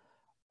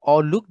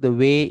or look the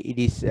way it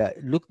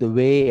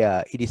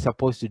is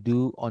supposed to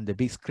do on the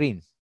big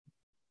screen.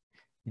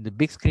 In the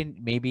big screen,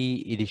 maybe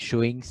it is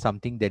showing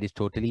something that is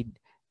totally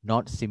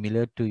not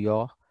similar to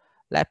your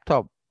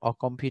laptop or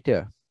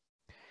computer.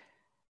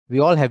 We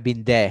all have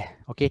been there.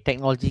 Okay,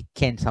 technology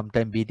can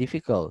sometimes be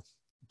difficult.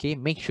 Okay,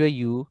 make sure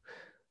you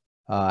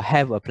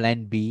have a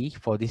plan B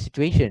for this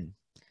situation.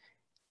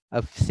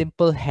 A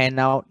simple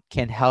handout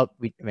can help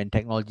with when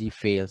technology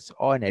fails,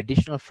 or an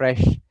additional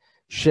fresh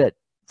shirt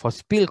for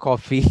spilled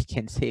coffee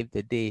can save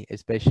the day,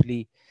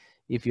 especially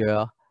if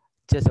you're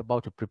just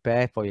about to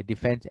prepare for your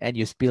defense and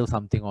you spill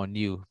something on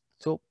you.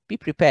 So be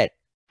prepared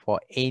for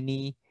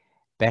any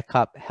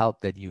backup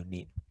help that you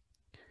need.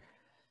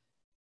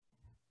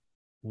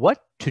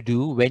 What to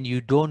do when you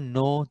don't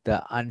know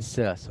the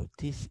answer? So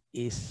this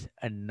is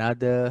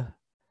another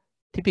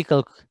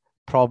typical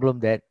problem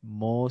that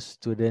most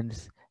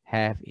students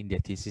have in their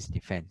thesis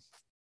defense.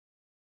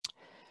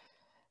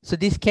 So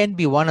this can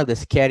be one of the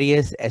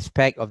scariest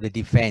aspects of the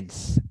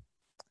defense.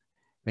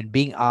 When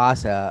being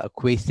asked a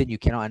question you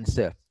cannot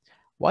answer.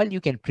 While you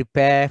can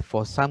prepare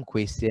for some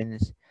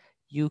questions,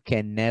 you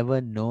can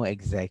never know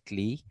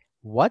exactly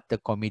what the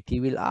committee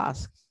will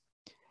ask.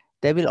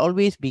 There will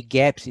always be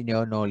gaps in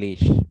your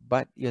knowledge,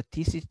 but your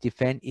thesis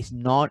defense is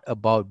not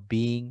about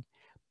being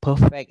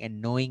perfect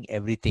and knowing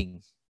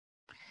everything.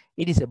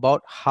 It is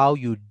about how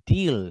you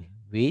deal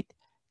with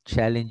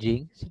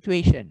challenging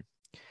situation.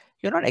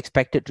 You're not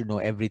expected to know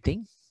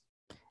everything.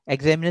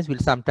 Examiners will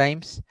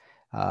sometimes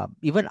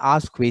even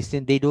ask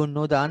questions they don't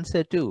know the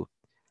answer to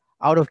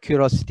out of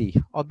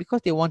curiosity or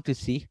because they want to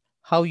see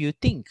how you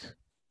think.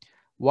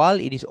 While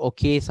it is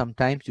okay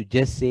sometimes to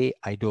just say,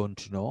 I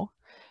don't know,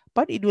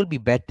 but it will be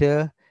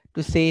better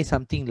to say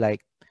something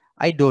like,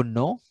 I don't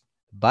know,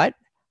 but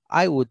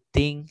I would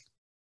think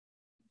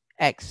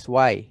X,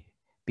 Y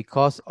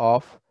because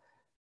of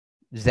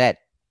Z,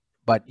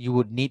 but you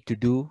would need to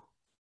do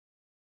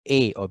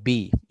A or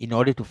B in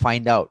order to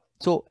find out.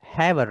 So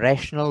have a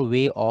rational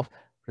way of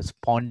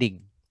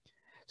responding.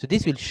 So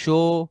this will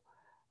show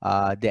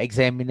the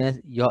examiners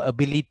your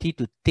ability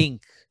to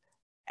think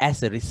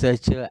as a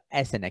researcher,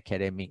 as an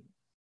academic.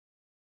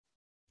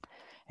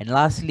 And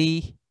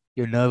lastly,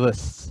 you're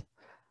nervous.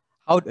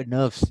 How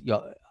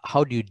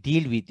do you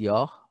deal with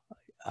your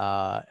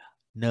uh,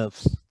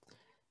 nerves?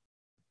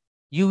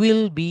 You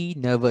will be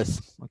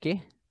nervous,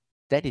 okay?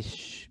 That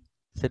is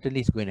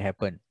certainly is going to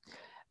happen.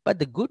 But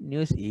the good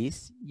news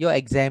is your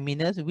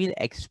examiners will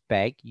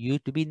expect you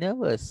to be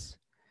nervous.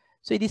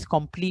 So it is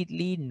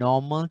completely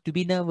normal to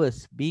be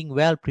nervous. Being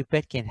well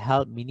prepared can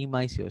help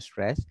minimize your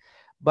stress,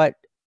 but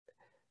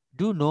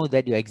Do know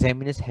that your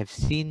examiners have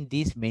seen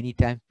this many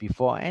times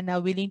before and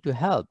are willing to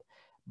help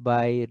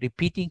by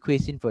repeating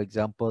question, for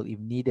example, if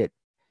needed.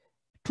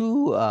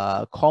 Two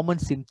common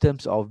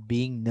symptoms of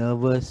being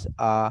nervous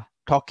are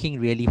talking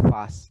really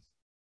fast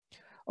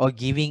or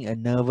giving a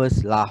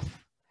nervous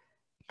laugh.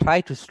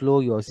 Try to slow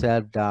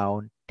yourself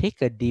down.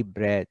 Take a deep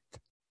breath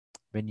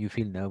when you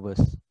feel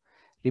nervous.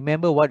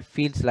 Remember, what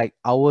feels like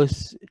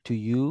hours to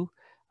you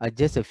are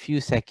just a few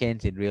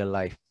seconds in real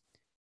life.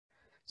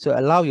 So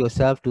allow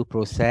yourself to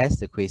process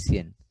the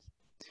question.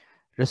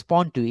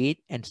 Respond to it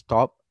and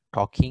stop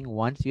talking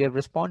once you have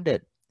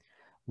responded.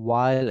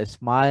 While a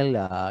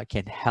smile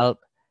can help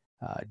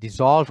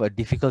dissolve a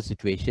difficult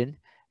situation,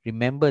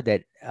 remember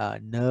that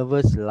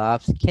nervous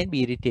laughs can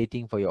be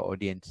irritating for your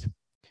audience.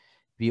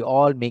 We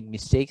all make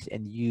mistakes,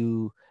 and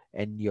you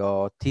and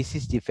your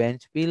thesis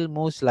defense will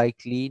most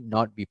likely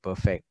not be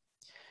perfect.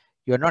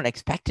 You're not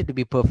expected to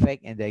be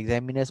perfect, and the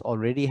examiners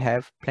already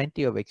have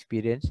plenty of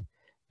experience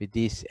with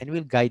this and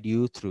will guide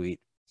you through it.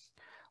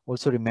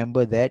 Also,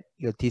 remember that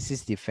your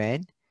thesis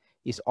defense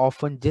is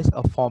often just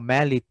a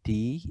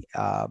formality,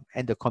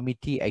 and the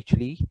committee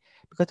actually,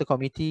 because the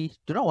committee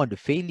do not want to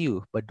fail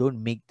you, but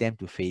don't make them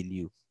to fail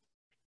you.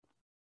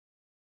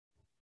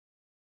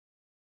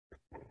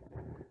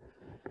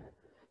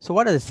 So,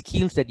 what are the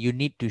skills that you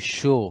need to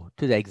show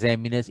to the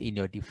examiners in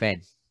your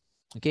defense?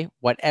 Okay,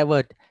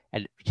 whatever,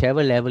 at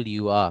whichever level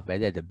you are,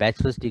 whether at the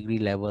bachelor's degree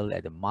level,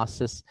 at the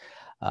master's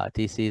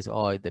thesis,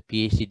 or the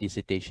PhD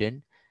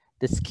dissertation,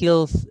 the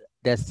skills,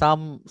 there's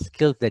some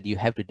skills that you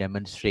have to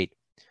demonstrate.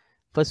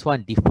 First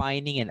one,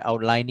 defining and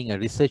outlining a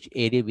research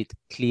area with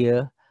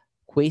clear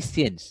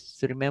questions.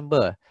 So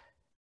remember,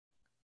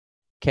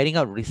 carrying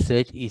out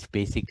research is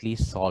basically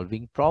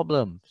solving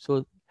problems.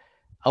 So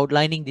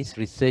outlining this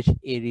research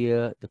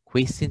area, the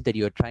question that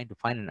you're trying to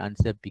find an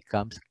answer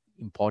becomes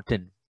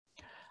important.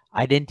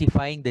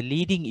 Identifying the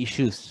leading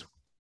issues.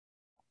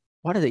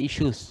 What are the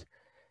issues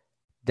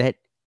that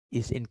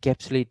is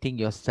encapsulating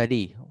your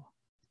study?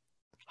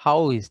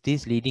 How is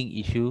this leading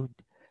issue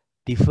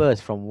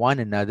differs from one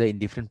another in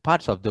different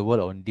parts of the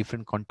world or in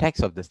different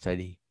contexts of the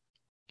study?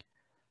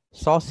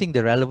 Sourcing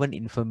the relevant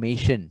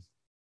information.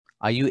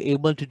 Are you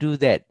able to do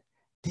that?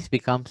 This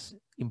becomes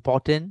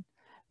important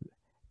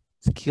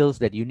skills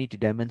that you need to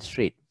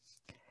demonstrate.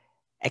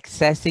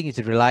 Accessing its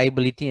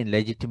reliability and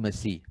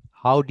legitimacy.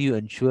 How do you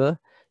ensure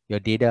your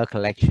data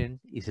collection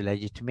is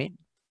legitimate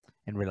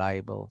and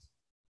reliable?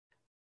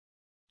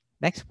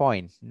 Next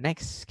point,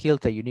 next skill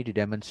that you need to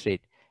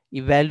demonstrate,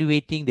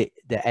 evaluating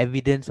the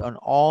evidence on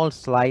all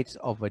slides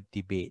of a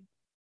debate.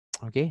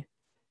 Okay,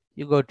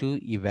 you got to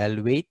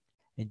evaluate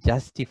and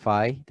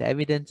justify the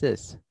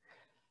evidences.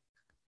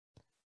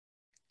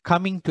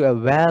 Coming to a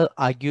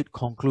well-argued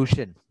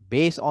conclusion.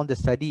 Based on the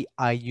study,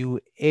 are you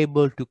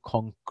able to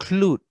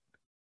conclude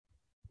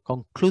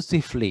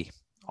conclusively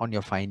on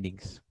your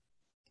findings?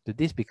 So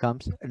this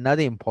becomes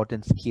another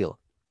important skill.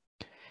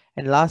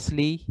 And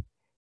lastly,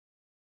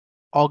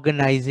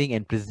 organizing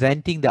and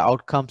presenting the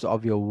outcomes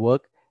of your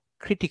work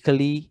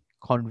critically,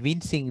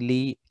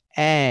 convincingly,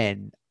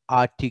 and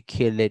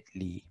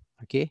articulately.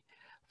 Okay,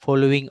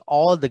 following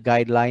all the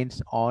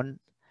guidelines on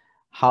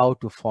how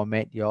to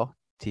format your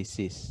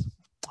thesis.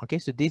 Okay,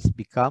 so this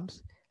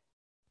becomes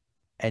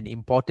an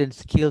important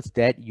skills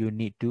that you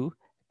need to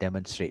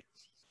demonstrate.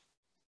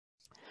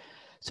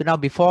 So now,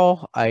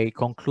 before I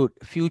conclude,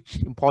 a few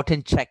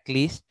important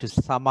checklists to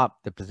sum up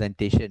the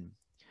presentation.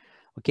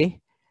 Okay,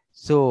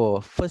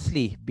 so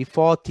firstly,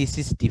 before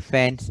thesis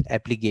defense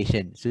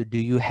application, so do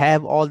you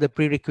have all the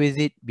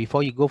prerequisite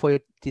before you go for your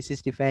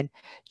thesis defense?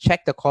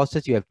 Check the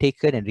courses you have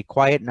taken and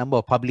required number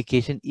of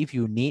publication if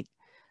you need.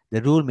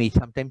 The rule may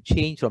sometimes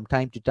change from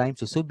time to time,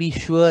 so be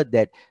sure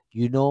that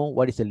you know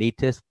what is the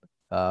latest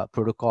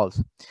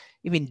protocols.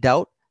 If in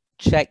doubt,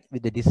 check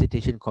with the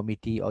dissertation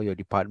committee or your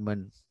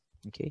department.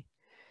 Okay,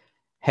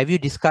 have you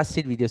discussed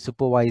it with your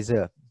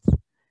supervisor?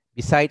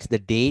 Besides the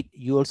date,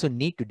 you also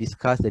need to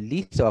discuss the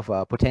list of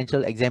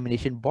potential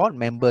examination board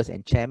members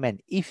and chairman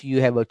if you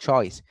have a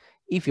choice.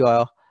 If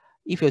your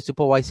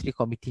supervisory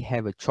committee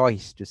have a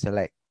choice to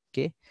select,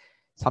 okay.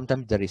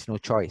 Sometimes there is no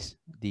choice.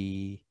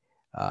 The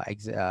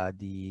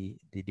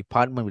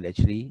department will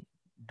actually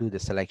do the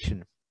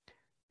selection,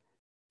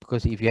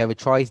 because if you have a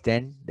choice,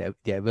 then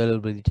the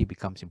availability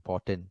becomes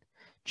important.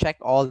 Check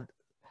all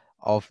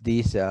of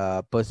these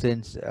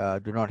persons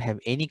do not have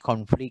any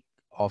conflict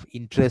of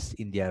interest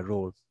in their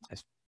role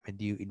as when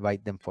you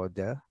invite them for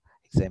the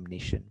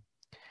examination.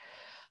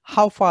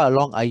 How far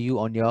along are you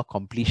on your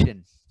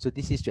completion? So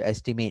this is to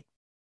estimate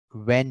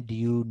when do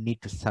you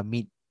need to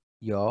submit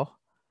your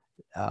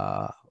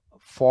uh,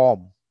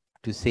 form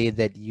to say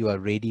that you are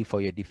ready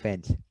for your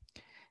defense.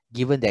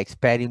 Given the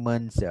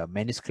experiments,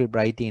 manuscript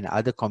writing, and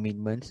other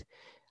commitments,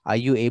 are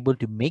you able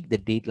to make the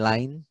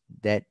deadline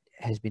that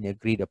has been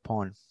agreed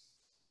upon?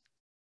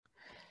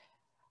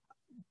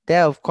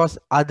 There are, of course,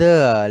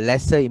 other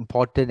lesser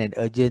important and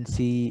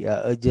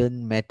urgent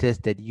matters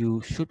that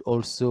you should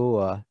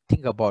also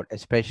think about,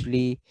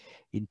 especially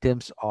in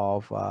terms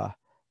of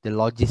the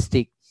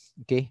logistic.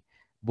 Okay,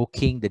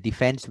 booking the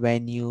defense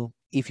venue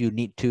if you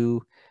need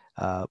to,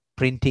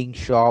 printing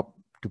shop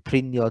to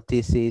print your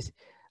thesis,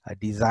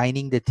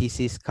 designing the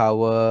thesis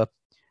cover,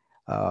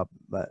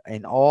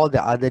 and all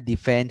the other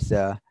defense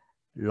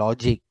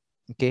logic.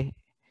 Okay,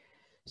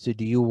 so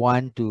do you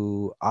want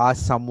to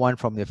ask someone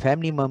from your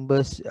family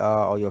members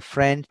or your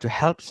friends to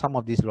help some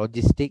of this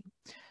logistic,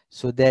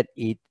 so that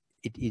it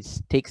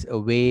is takes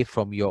away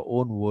from your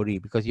own worry,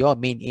 because your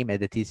main aim at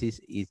the thesis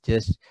is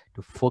just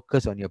to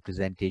focus on your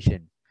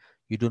presentation.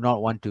 You do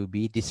not want to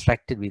be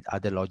distracted with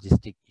other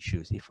logistic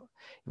issues. If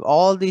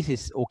all this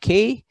is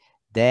okay,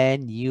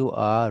 then you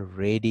are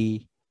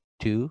ready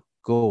to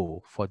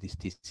go for this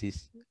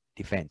thesis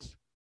defense.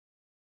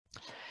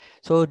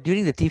 So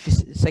during the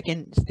thesis,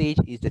 second stage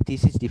is the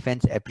thesis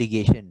defense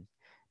application.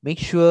 Make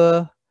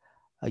sure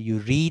you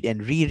read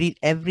and reread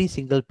every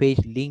single page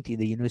linked in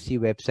the university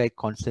website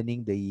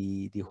concerning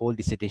the whole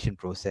dissertation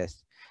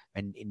process.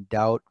 When in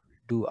doubt,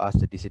 do ask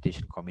the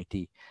dissertation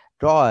committee.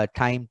 Draw a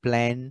time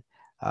plan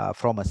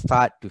from a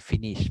start to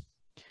finish.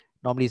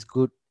 Normally it's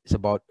good, it's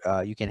about,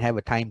 you can have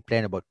a time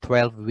plan about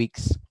 12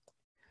 weeks.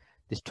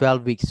 This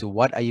 12 weeks, so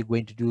what are you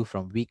going to do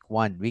from week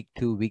 1, week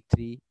 2, week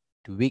 3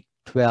 to week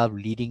 12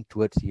 leading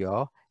towards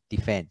your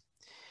defense?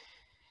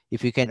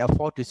 If you can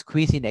afford to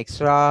squeeze in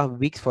extra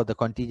weeks for the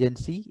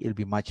contingency, it'll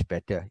be much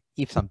better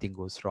if something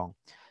goes wrong.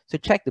 So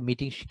check the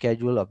meeting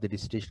schedule of the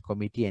dissertation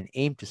committee and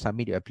aim to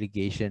submit your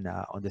application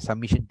on the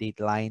submission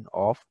deadline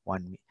of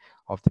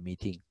the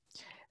meeting.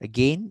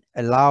 Again,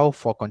 allow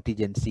for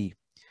contingency.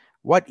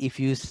 What if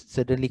you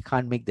suddenly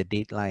can't make the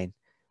deadline?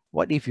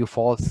 What if you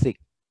fall sick?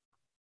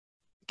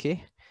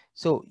 Okay,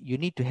 so you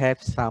need to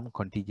have some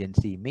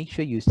contingency. Make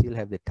sure you still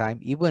have the time,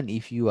 even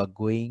if you are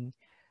going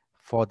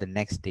for the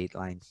next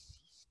deadline.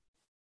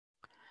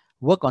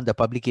 Work on the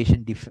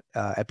publication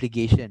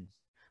application.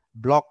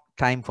 Block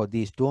time for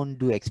this. Don't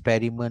do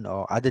experiment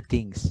or other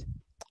things.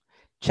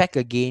 Check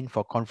again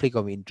for conflict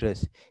of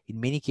interest.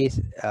 In many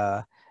cases,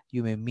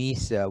 you may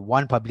miss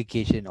one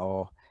publication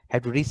or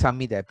have to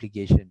resubmit the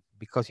application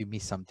because you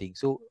missed something.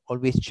 So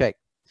always check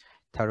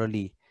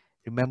thoroughly.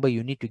 Remember,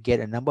 you need to get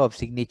a number of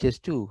signatures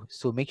too.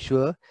 So make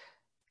sure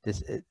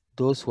this,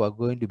 those who are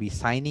going to be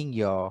signing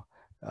your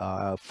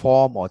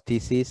form or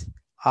thesis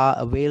are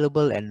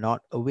available and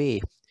not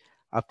away.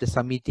 After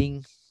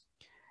submitting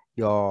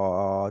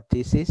your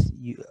thesis,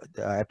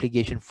 the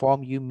application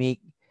form, you may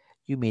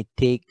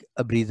take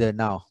a breather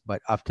now,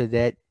 but after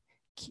that,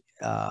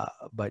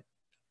 but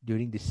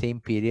during the same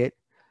period,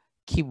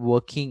 keep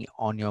working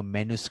on your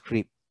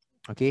manuscript.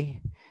 Okay,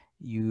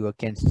 you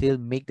can still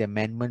make the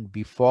amendment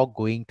before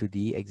going to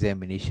the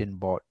examination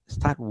board.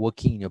 Start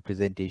working in your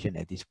presentation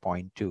at this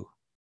point too.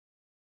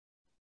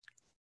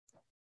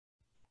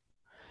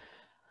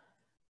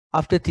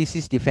 After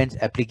thesis defense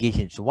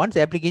application, so once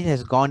the application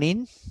has gone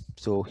in,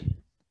 so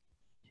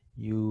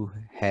you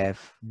have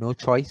no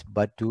choice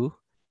but to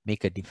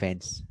make a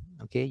defense.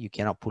 Okay, you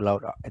cannot pull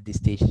out at this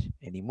stage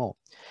anymore.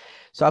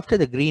 So after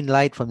the green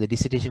light from the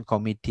dissertation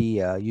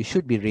committee, you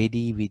should be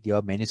ready with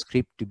your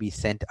manuscript to be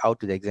sent out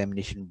to the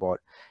examination board.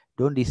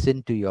 Don't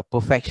listen to your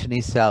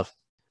perfectionist self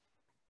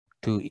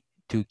to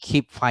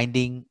keep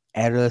finding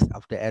errors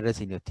after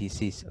errors in your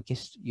thesis. Okay,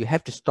 so you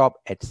have to stop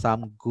at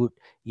some good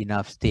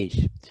enough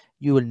stage.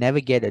 You will never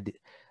get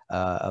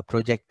a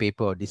project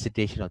paper or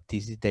dissertation or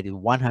thesis that is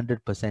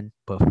 100%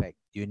 perfect.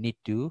 You need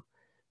to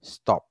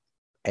stop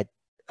at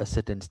a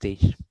certain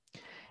stage.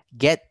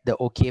 Get the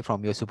okay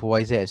from your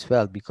supervisor as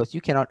well, because you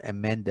cannot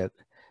amend the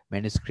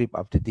manuscript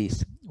after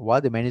this.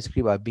 While the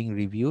manuscript are being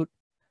reviewed,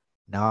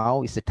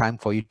 now is the time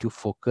for you to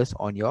focus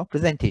on your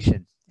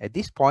presentation. At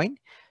this point,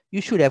 you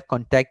should have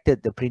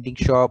contacted the printing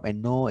shop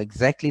and know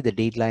exactly the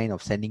deadline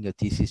of sending your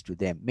thesis to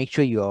them. Make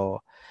sure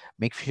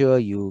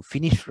you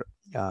finish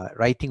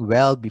writing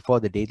well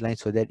before the deadline,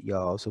 so that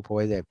your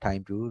supervisor have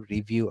time to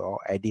review or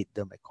edit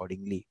them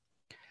accordingly.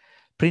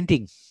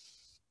 Printing,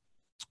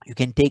 you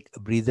can take a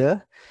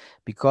breather,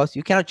 because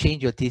you cannot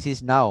change your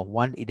thesis now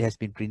once it has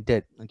been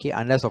printed. Okay,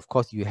 unless of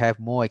course you have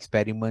more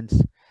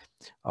experiments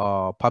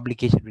or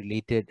publication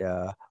related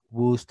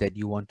woes that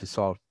you want to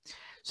solve.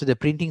 So the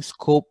printing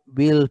scope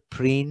will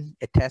print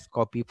a test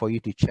copy for you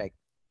to check.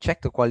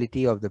 Check the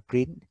quality of the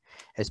print,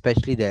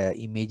 especially the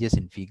images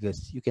and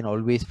figures. You can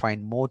always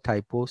find more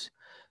typos,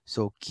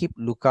 so keep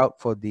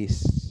lookout for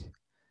this.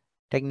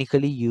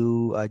 Technically,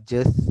 you are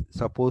just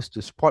supposed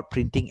to spot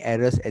printing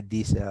errors at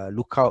this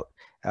lookout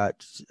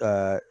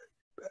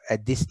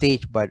at this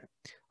stage, but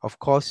of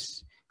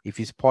course, if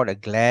you spot a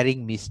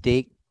glaring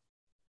mistake,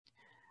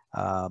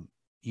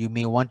 you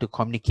may want to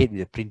communicate with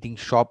the printing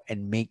shop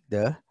and make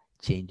the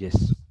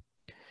changes.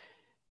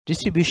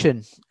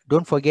 Distribution,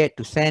 don't forget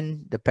to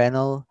send the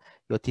panel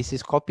your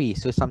thesis copy.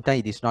 So sometimes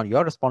it is not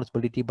your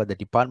responsibility, but the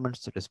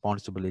department's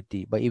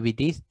responsibility. But if it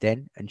is,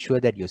 then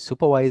ensure that your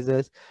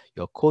supervisors,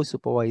 your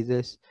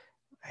co-supervisors,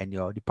 and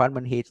your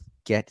department heads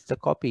gets the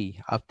copy.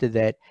 After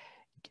that,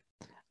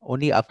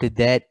 only after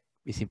that,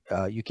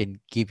 you can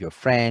give your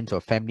friends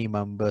or family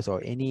members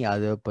or any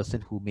other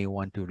person who may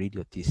want to read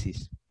your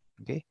thesis.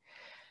 Okay.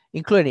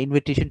 Include an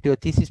invitation to your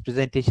thesis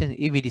presentation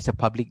if it is a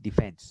public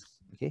defense.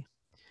 Okay.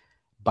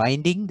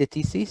 Binding the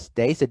thesis,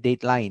 there is a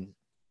deadline.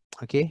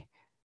 Okay.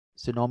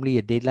 So normally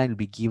a deadline will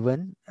be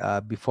given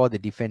before the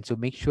defense. So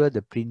make sure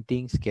the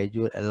printing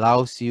schedule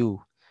allows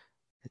you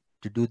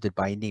to do the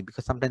binding,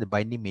 because sometimes the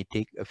binding may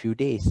take a few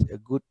days. A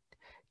good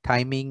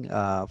timing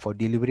for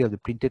delivery of the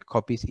printed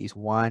copies is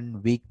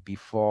 1 week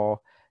before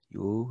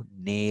you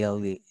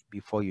nail it,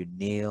 before you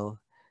nail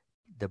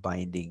the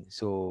binding.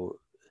 So,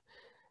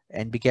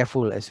 and be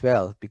careful as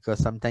well, because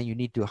sometimes you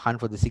need to hunt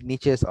for the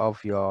signatures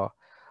of your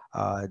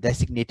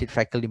designated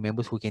faculty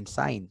members who can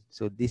sign.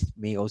 So this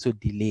may also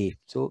delay.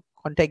 So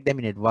contact them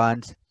in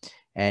advance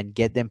and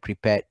get them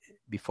prepared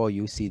before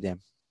you see them.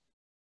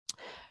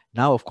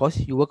 Now, of course,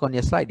 you work on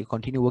your slide. You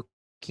continue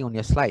working on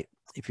your slide.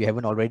 If you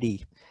haven't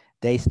already,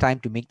 there is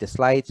time to make the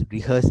slides,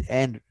 rehearse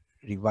and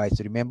revise.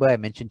 So remember, I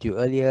mentioned to you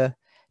earlier,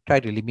 try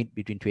to limit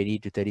between 20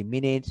 to 30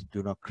 minutes.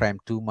 Do not cram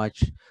too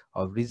much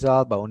of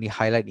result, but only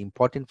highlight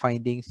important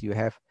findings. You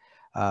have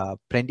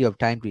plenty of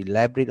time to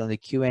elaborate on the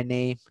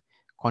Q&A.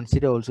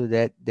 Consider also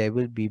that there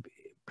will be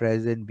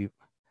present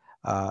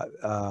uh,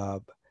 uh,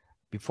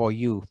 before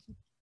you,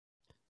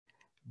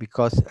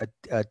 because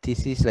a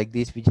thesis like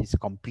this, which is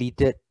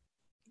completed,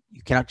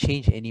 you cannot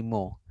change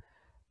anymore.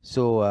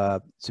 So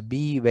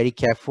be very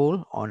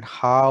careful on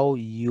how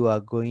you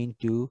are going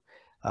to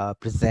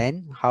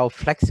present. How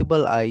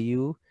flexible are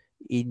you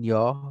in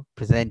your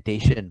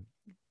presentation?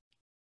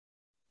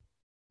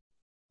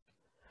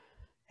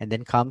 And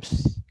then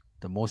comes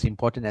the most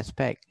important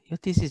aspect, your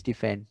thesis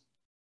defense.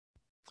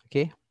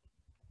 Okay,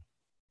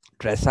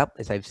 dress up,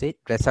 as I've said,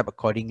 dress up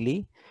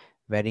accordingly,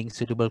 wearing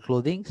suitable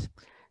clothing.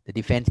 The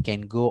defense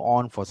can go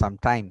on for some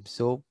time,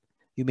 so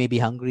you may be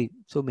hungry,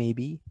 so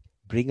maybe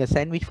bring a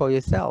sandwich for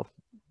yourself.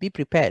 Be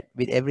prepared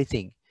with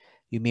everything.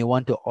 You may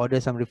want to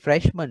order some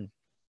refreshment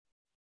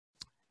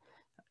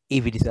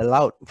if it is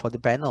allowed for the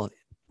panel,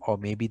 or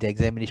maybe the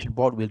examination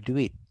board will do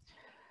it.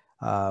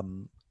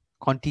 um,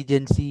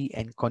 Contingency,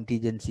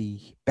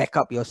 back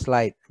up your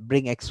slide,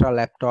 bring extra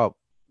laptop.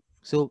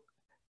 So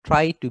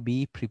try to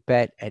be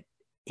prepared at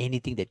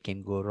anything that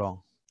can go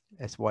wrong,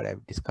 as what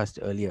I've discussed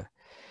earlier.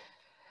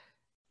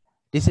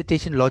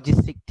 Dissertation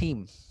logistic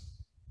team.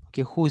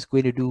 Okay, who's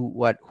going to do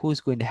what?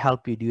 Who's going to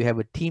help you? Do you have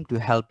a team to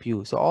help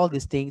you? So all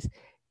these things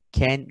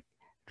can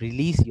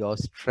release your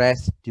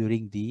stress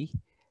during the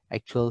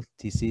actual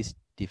thesis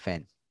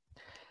defense.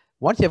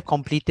 Once you have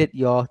completed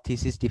your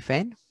thesis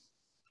defense,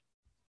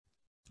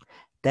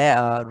 there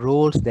are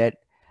roles that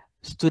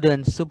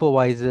students,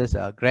 supervisors,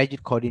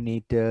 graduate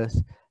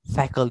coordinators,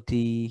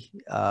 faculty,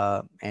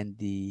 and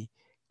the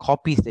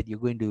copies that you're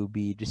going to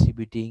be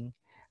distributing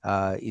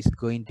is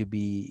going to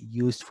be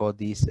used for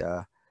this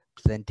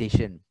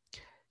presentation.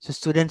 So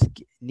students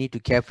need to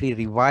carefully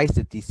revise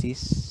the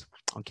thesis,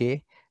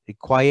 okay,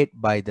 required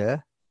by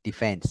the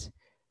defense.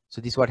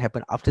 So this is what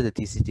happened after the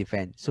thesis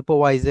defense.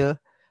 Supervisor,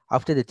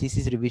 after the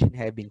thesis revision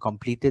have been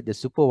completed, the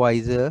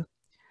supervisor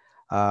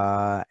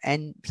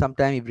and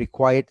sometime if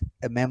required,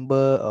 a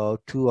member or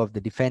two of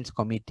the defense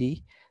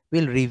committee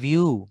will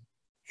review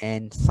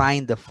and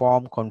sign the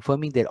form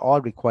confirming that all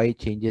required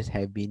changes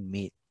have been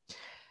made.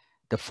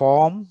 The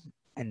form,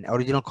 an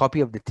original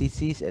copy of the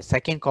thesis, a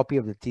second copy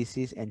of the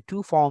thesis, and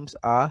two forms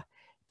are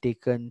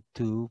taken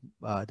to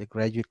the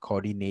graduate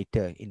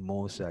coordinator in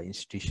most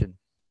institutions.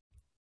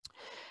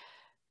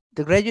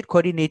 The graduate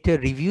coordinator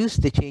reviews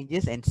the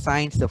changes and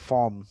signs the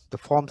form. The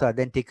forms are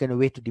then taken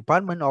away to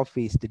department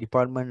office. The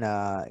department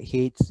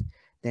heads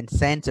then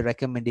sends a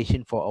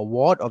recommendation for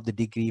award of the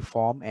degree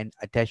form and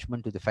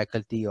attachment to the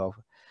faculty of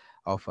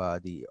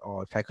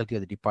faculty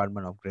of the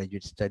Department of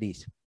Graduate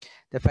Studies.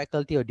 The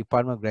faculty or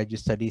Department of Graduate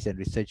Studies and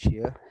Research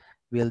here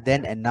will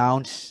then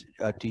announce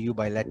to you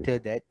by letter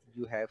that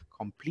you have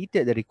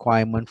completed the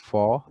requirement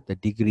for the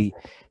degree,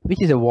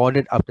 which is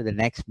awarded after the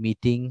next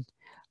meeting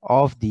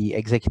of the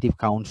Executive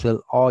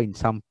Council, or in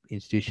some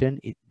institution,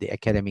 the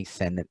Academic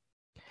Senate.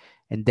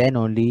 And then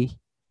only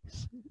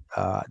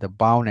the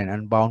bound and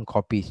unbound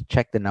copies,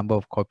 check the number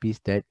of copies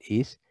that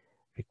is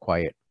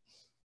required.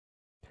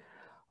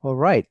 All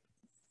right.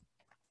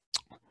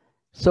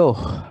 So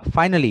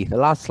finally, the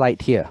last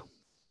slide here.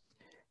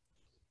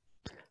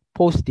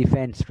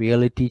 Post-defense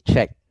reality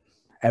check.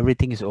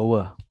 Everything is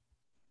over.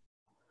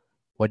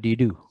 What do you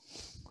do?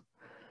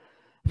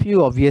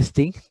 Few obvious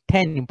things,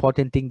 10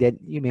 important things that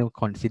you may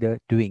consider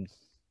doing.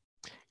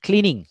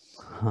 Cleaning.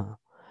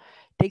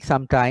 Take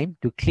some time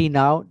to clean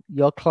out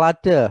your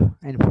clutter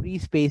and free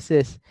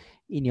spaces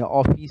in your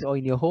office or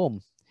in your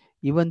home.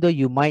 Even though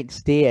you might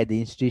stay at the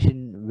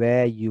institution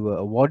where you were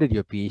awarded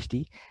your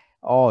PhD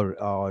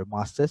or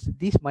master's,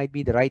 this might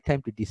be the right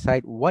time to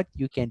decide what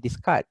you can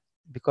discard.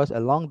 Because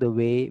along the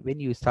way, when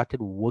you started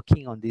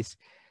working on this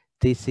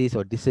thesis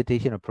or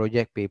dissertation or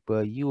project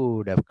paper, you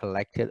would have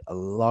collected a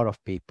lot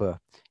of paper.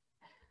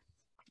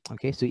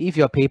 Okay, so if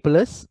you're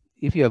paperless,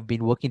 if you have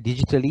been working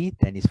digitally,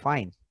 then it's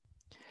fine.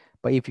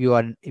 But if you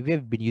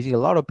have been using a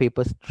lot of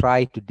papers,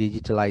 try to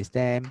digitalize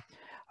them,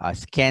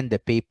 scan the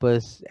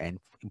papers and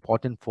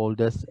important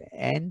folders,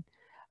 and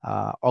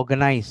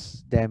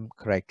organize them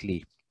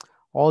correctly.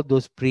 All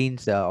those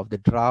prints of the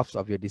drafts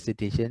of your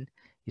dissertation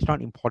is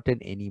not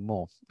important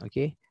anymore.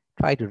 Okay,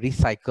 try to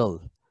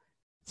recycle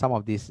some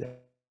of these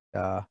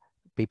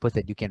papers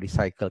that you can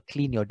recycle.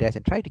 Clean your desk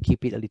and try to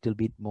keep it a little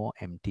bit more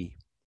empty.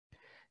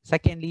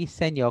 Secondly,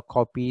 send your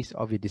copies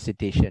of your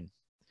dissertation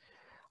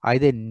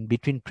either in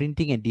between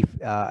printing and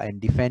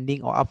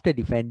defending, or after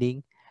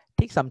defending.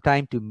 Take some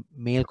time to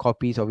mail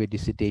copies of your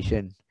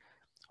dissertation.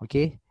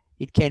 Okay,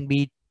 it can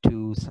be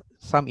to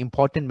some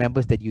important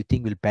members that you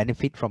think will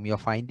benefit from your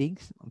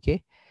findings.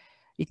 Okay,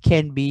 it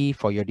can be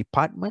for your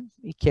department,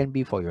 it can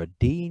be for your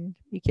dean,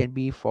 it can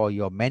be for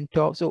your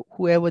mentor. So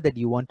whoever that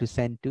you want to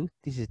send to,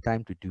 this is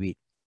time to do it.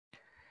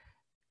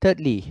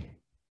 Thirdly,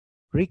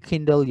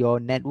 rekindle your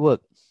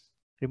network.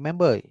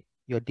 Remember,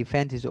 your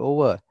defense is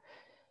over.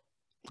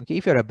 Okay,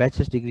 if you're a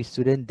bachelor's degree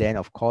student, then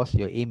of course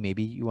your aim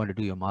maybe you want to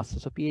do your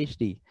master's or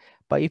PhD.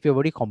 But if you've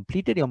already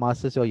completed your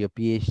master's or your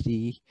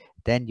PhD,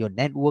 then your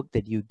network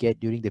that you get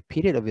during the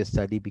period of your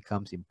study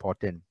becomes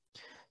important.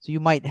 So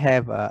you might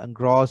have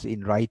engrossed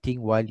in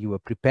writing while you were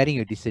preparing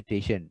your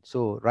dissertation.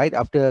 So right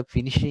after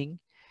finishing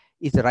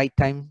is the right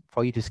time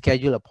for you to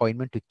schedule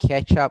appointment to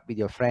catch up with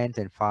your friends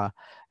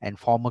and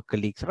former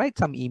colleagues. Write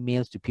some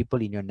emails to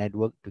people in your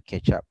network to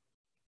catch up.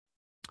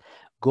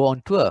 Go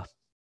on tour.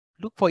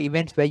 Look for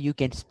events where you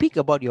can speak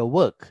about your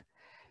work.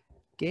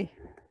 Okay,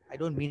 I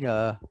don't mean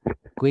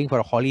going for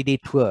a holiday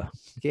tour.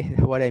 Okay,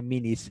 what I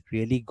mean is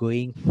really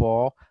going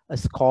for a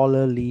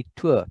scholarly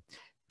tour.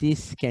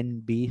 This can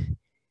be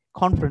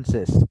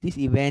conferences. These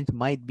events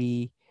might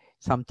be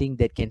something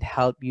that can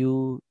help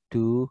you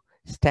to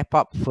step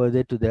up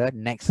further to the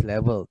next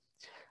level.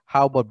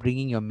 How about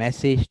bringing your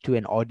message to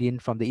an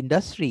audience from the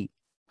industry?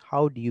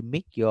 How do you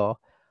make your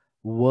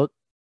work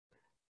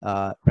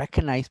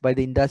recognized by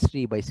the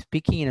industry? By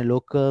speaking in a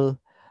local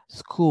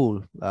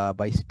school,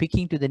 by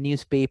speaking to the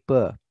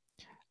newspaper.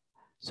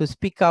 So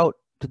speak out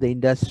to the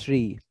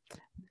industry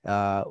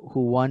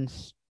who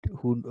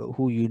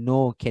you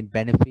know can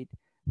benefit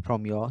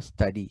from your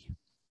study.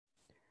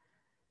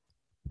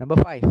 Number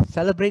 5,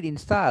 celebrate in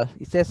style.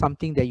 Is there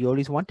something that you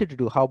always wanted to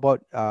do? How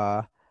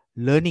about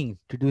learning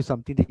to do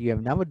something that you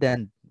have never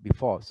done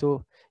before?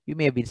 So you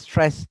may have been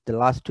stressed the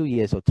last 2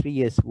 years or 3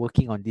 years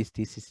working on this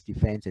thesis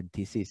defense and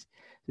thesis.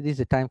 So this is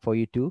the time for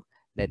you to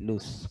let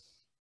loose.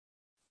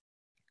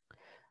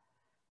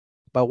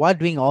 But while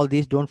doing all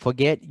this, don't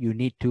forget you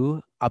need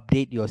to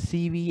update your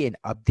CV and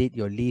update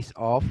your list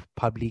of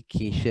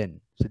publication.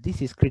 So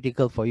this is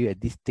critical for you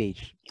at this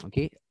stage.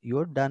 Okay,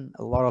 you've done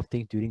a lot of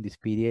things during this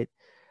period.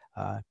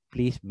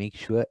 Please make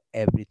sure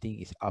everything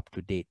is up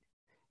to date.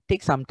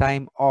 Take some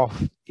time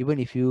off, even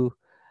if you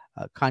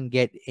can't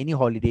get any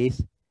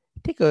holidays.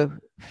 Take a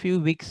few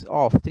weeks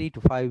off, 3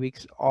 to 5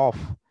 weeks off,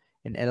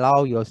 and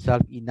allow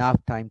yourself enough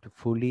time to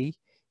fully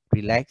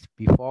relax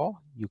before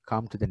you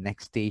come to the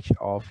next stage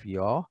of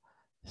your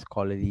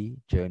scholarly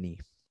journey.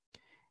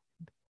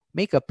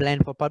 Make a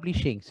plan for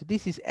publishing. So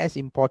this is as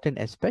important,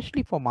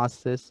 especially for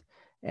masters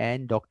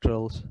and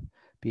doctoral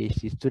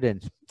PhD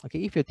students.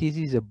 Okay, if your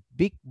thesis is a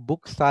big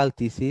book style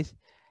thesis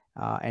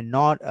and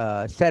not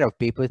a set of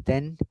papers,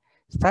 then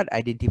start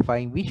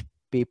identifying which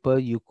paper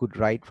you could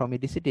write from your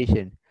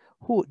dissertation.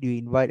 Who would you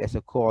invite as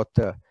a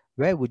co-author?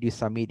 Where would you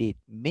submit it?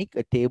 Make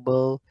a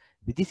table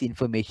with this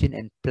information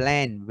and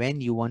plan when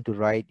you want to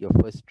write your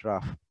first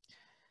draft,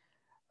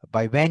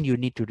 by when you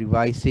need to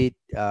revise it,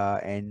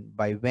 and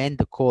by when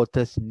the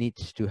co-authors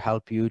needs to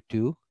help you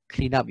to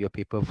clean up your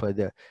paper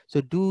further.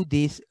 So do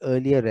this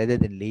earlier rather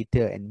than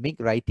later, and make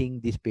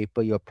writing this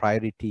paper your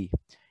priority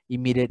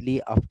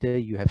immediately after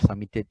you have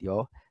submitted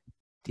your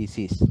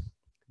thesis.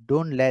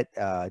 Don't let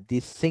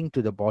this sink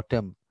to the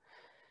bottom,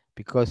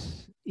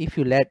 because if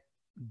you let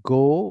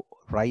go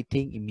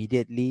writing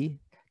immediately,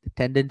 the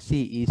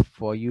tendency is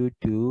for you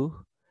to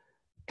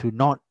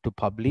not to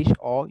publish,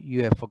 or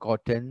you have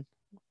forgotten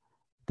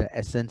the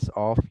essence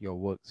of your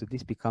work. So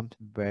this becomes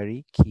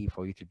very key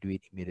for you to do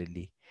it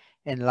immediately.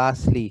 And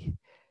lastly,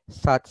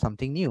 start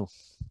something new.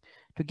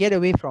 To get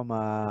away from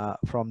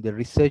the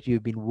research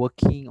you've been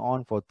working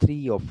on for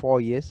 3 or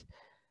 4 years,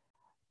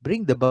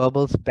 bring the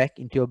bubbles back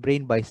into your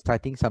brain by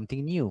starting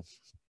something new.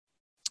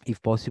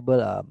 If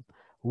possible,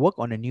 work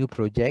on a new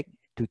project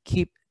to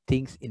keep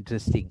things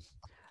interesting.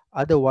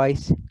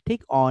 Otherwise,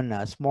 take on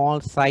a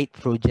small side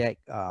project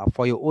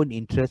for your own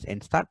interest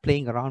and start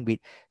playing around with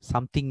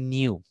something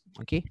new.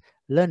 Okay,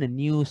 learn a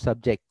new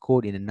subject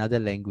code in another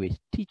language,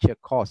 teach a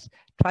course,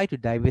 try to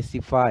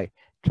diversify,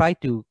 try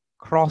to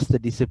cross the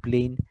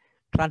discipline,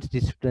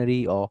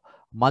 transdisciplinary or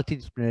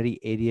multidisciplinary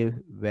area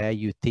where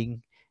you think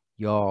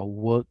your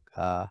work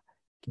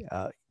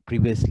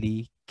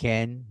previously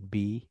can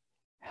be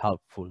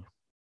helpful.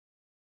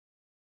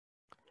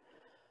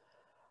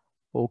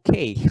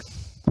 Okay,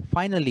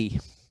 finally,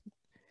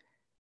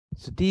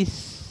 so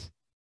this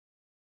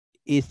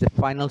is the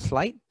final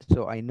slide.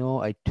 So I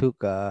know I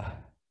took a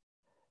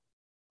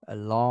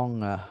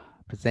long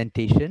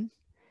presentation,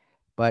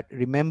 but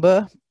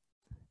remember,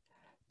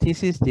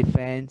 thesis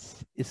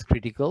defense is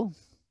critical.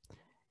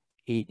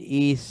 It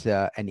is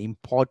an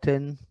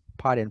important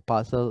part and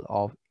parcel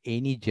of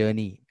any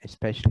journey,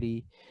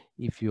 especially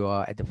if you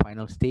are at the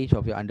final stage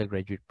of your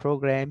undergraduate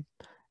program,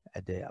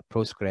 at the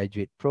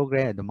postgraduate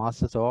program, at the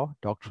master's or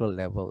doctoral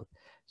level.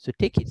 So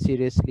take it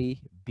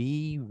seriously,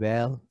 be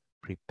well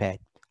prepared.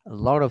 A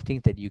lot of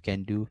things that you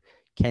can do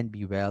can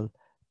be well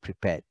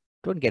prepared.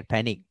 Don't get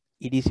panicked.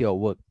 It is your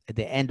work. At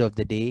the end of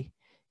the day,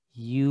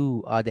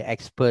 you are the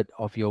expert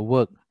of your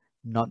work,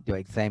 not your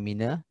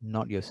examiner,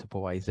 not your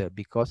supervisor,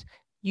 because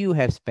you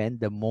have spent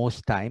the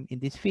most time in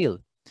this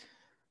field.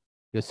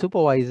 Your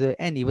supervisor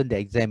and even the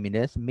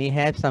examiners may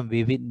have some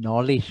vivid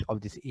knowledge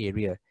of this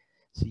area.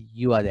 So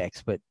you are the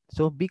expert.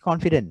 So be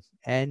confident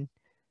and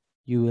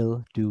you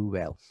will do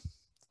well.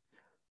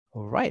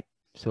 All right.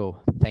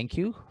 So thank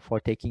you for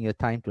taking your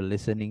time to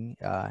listening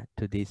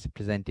to this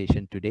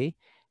presentation today,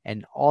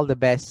 and all the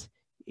best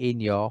in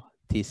your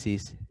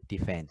thesis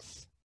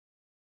defense.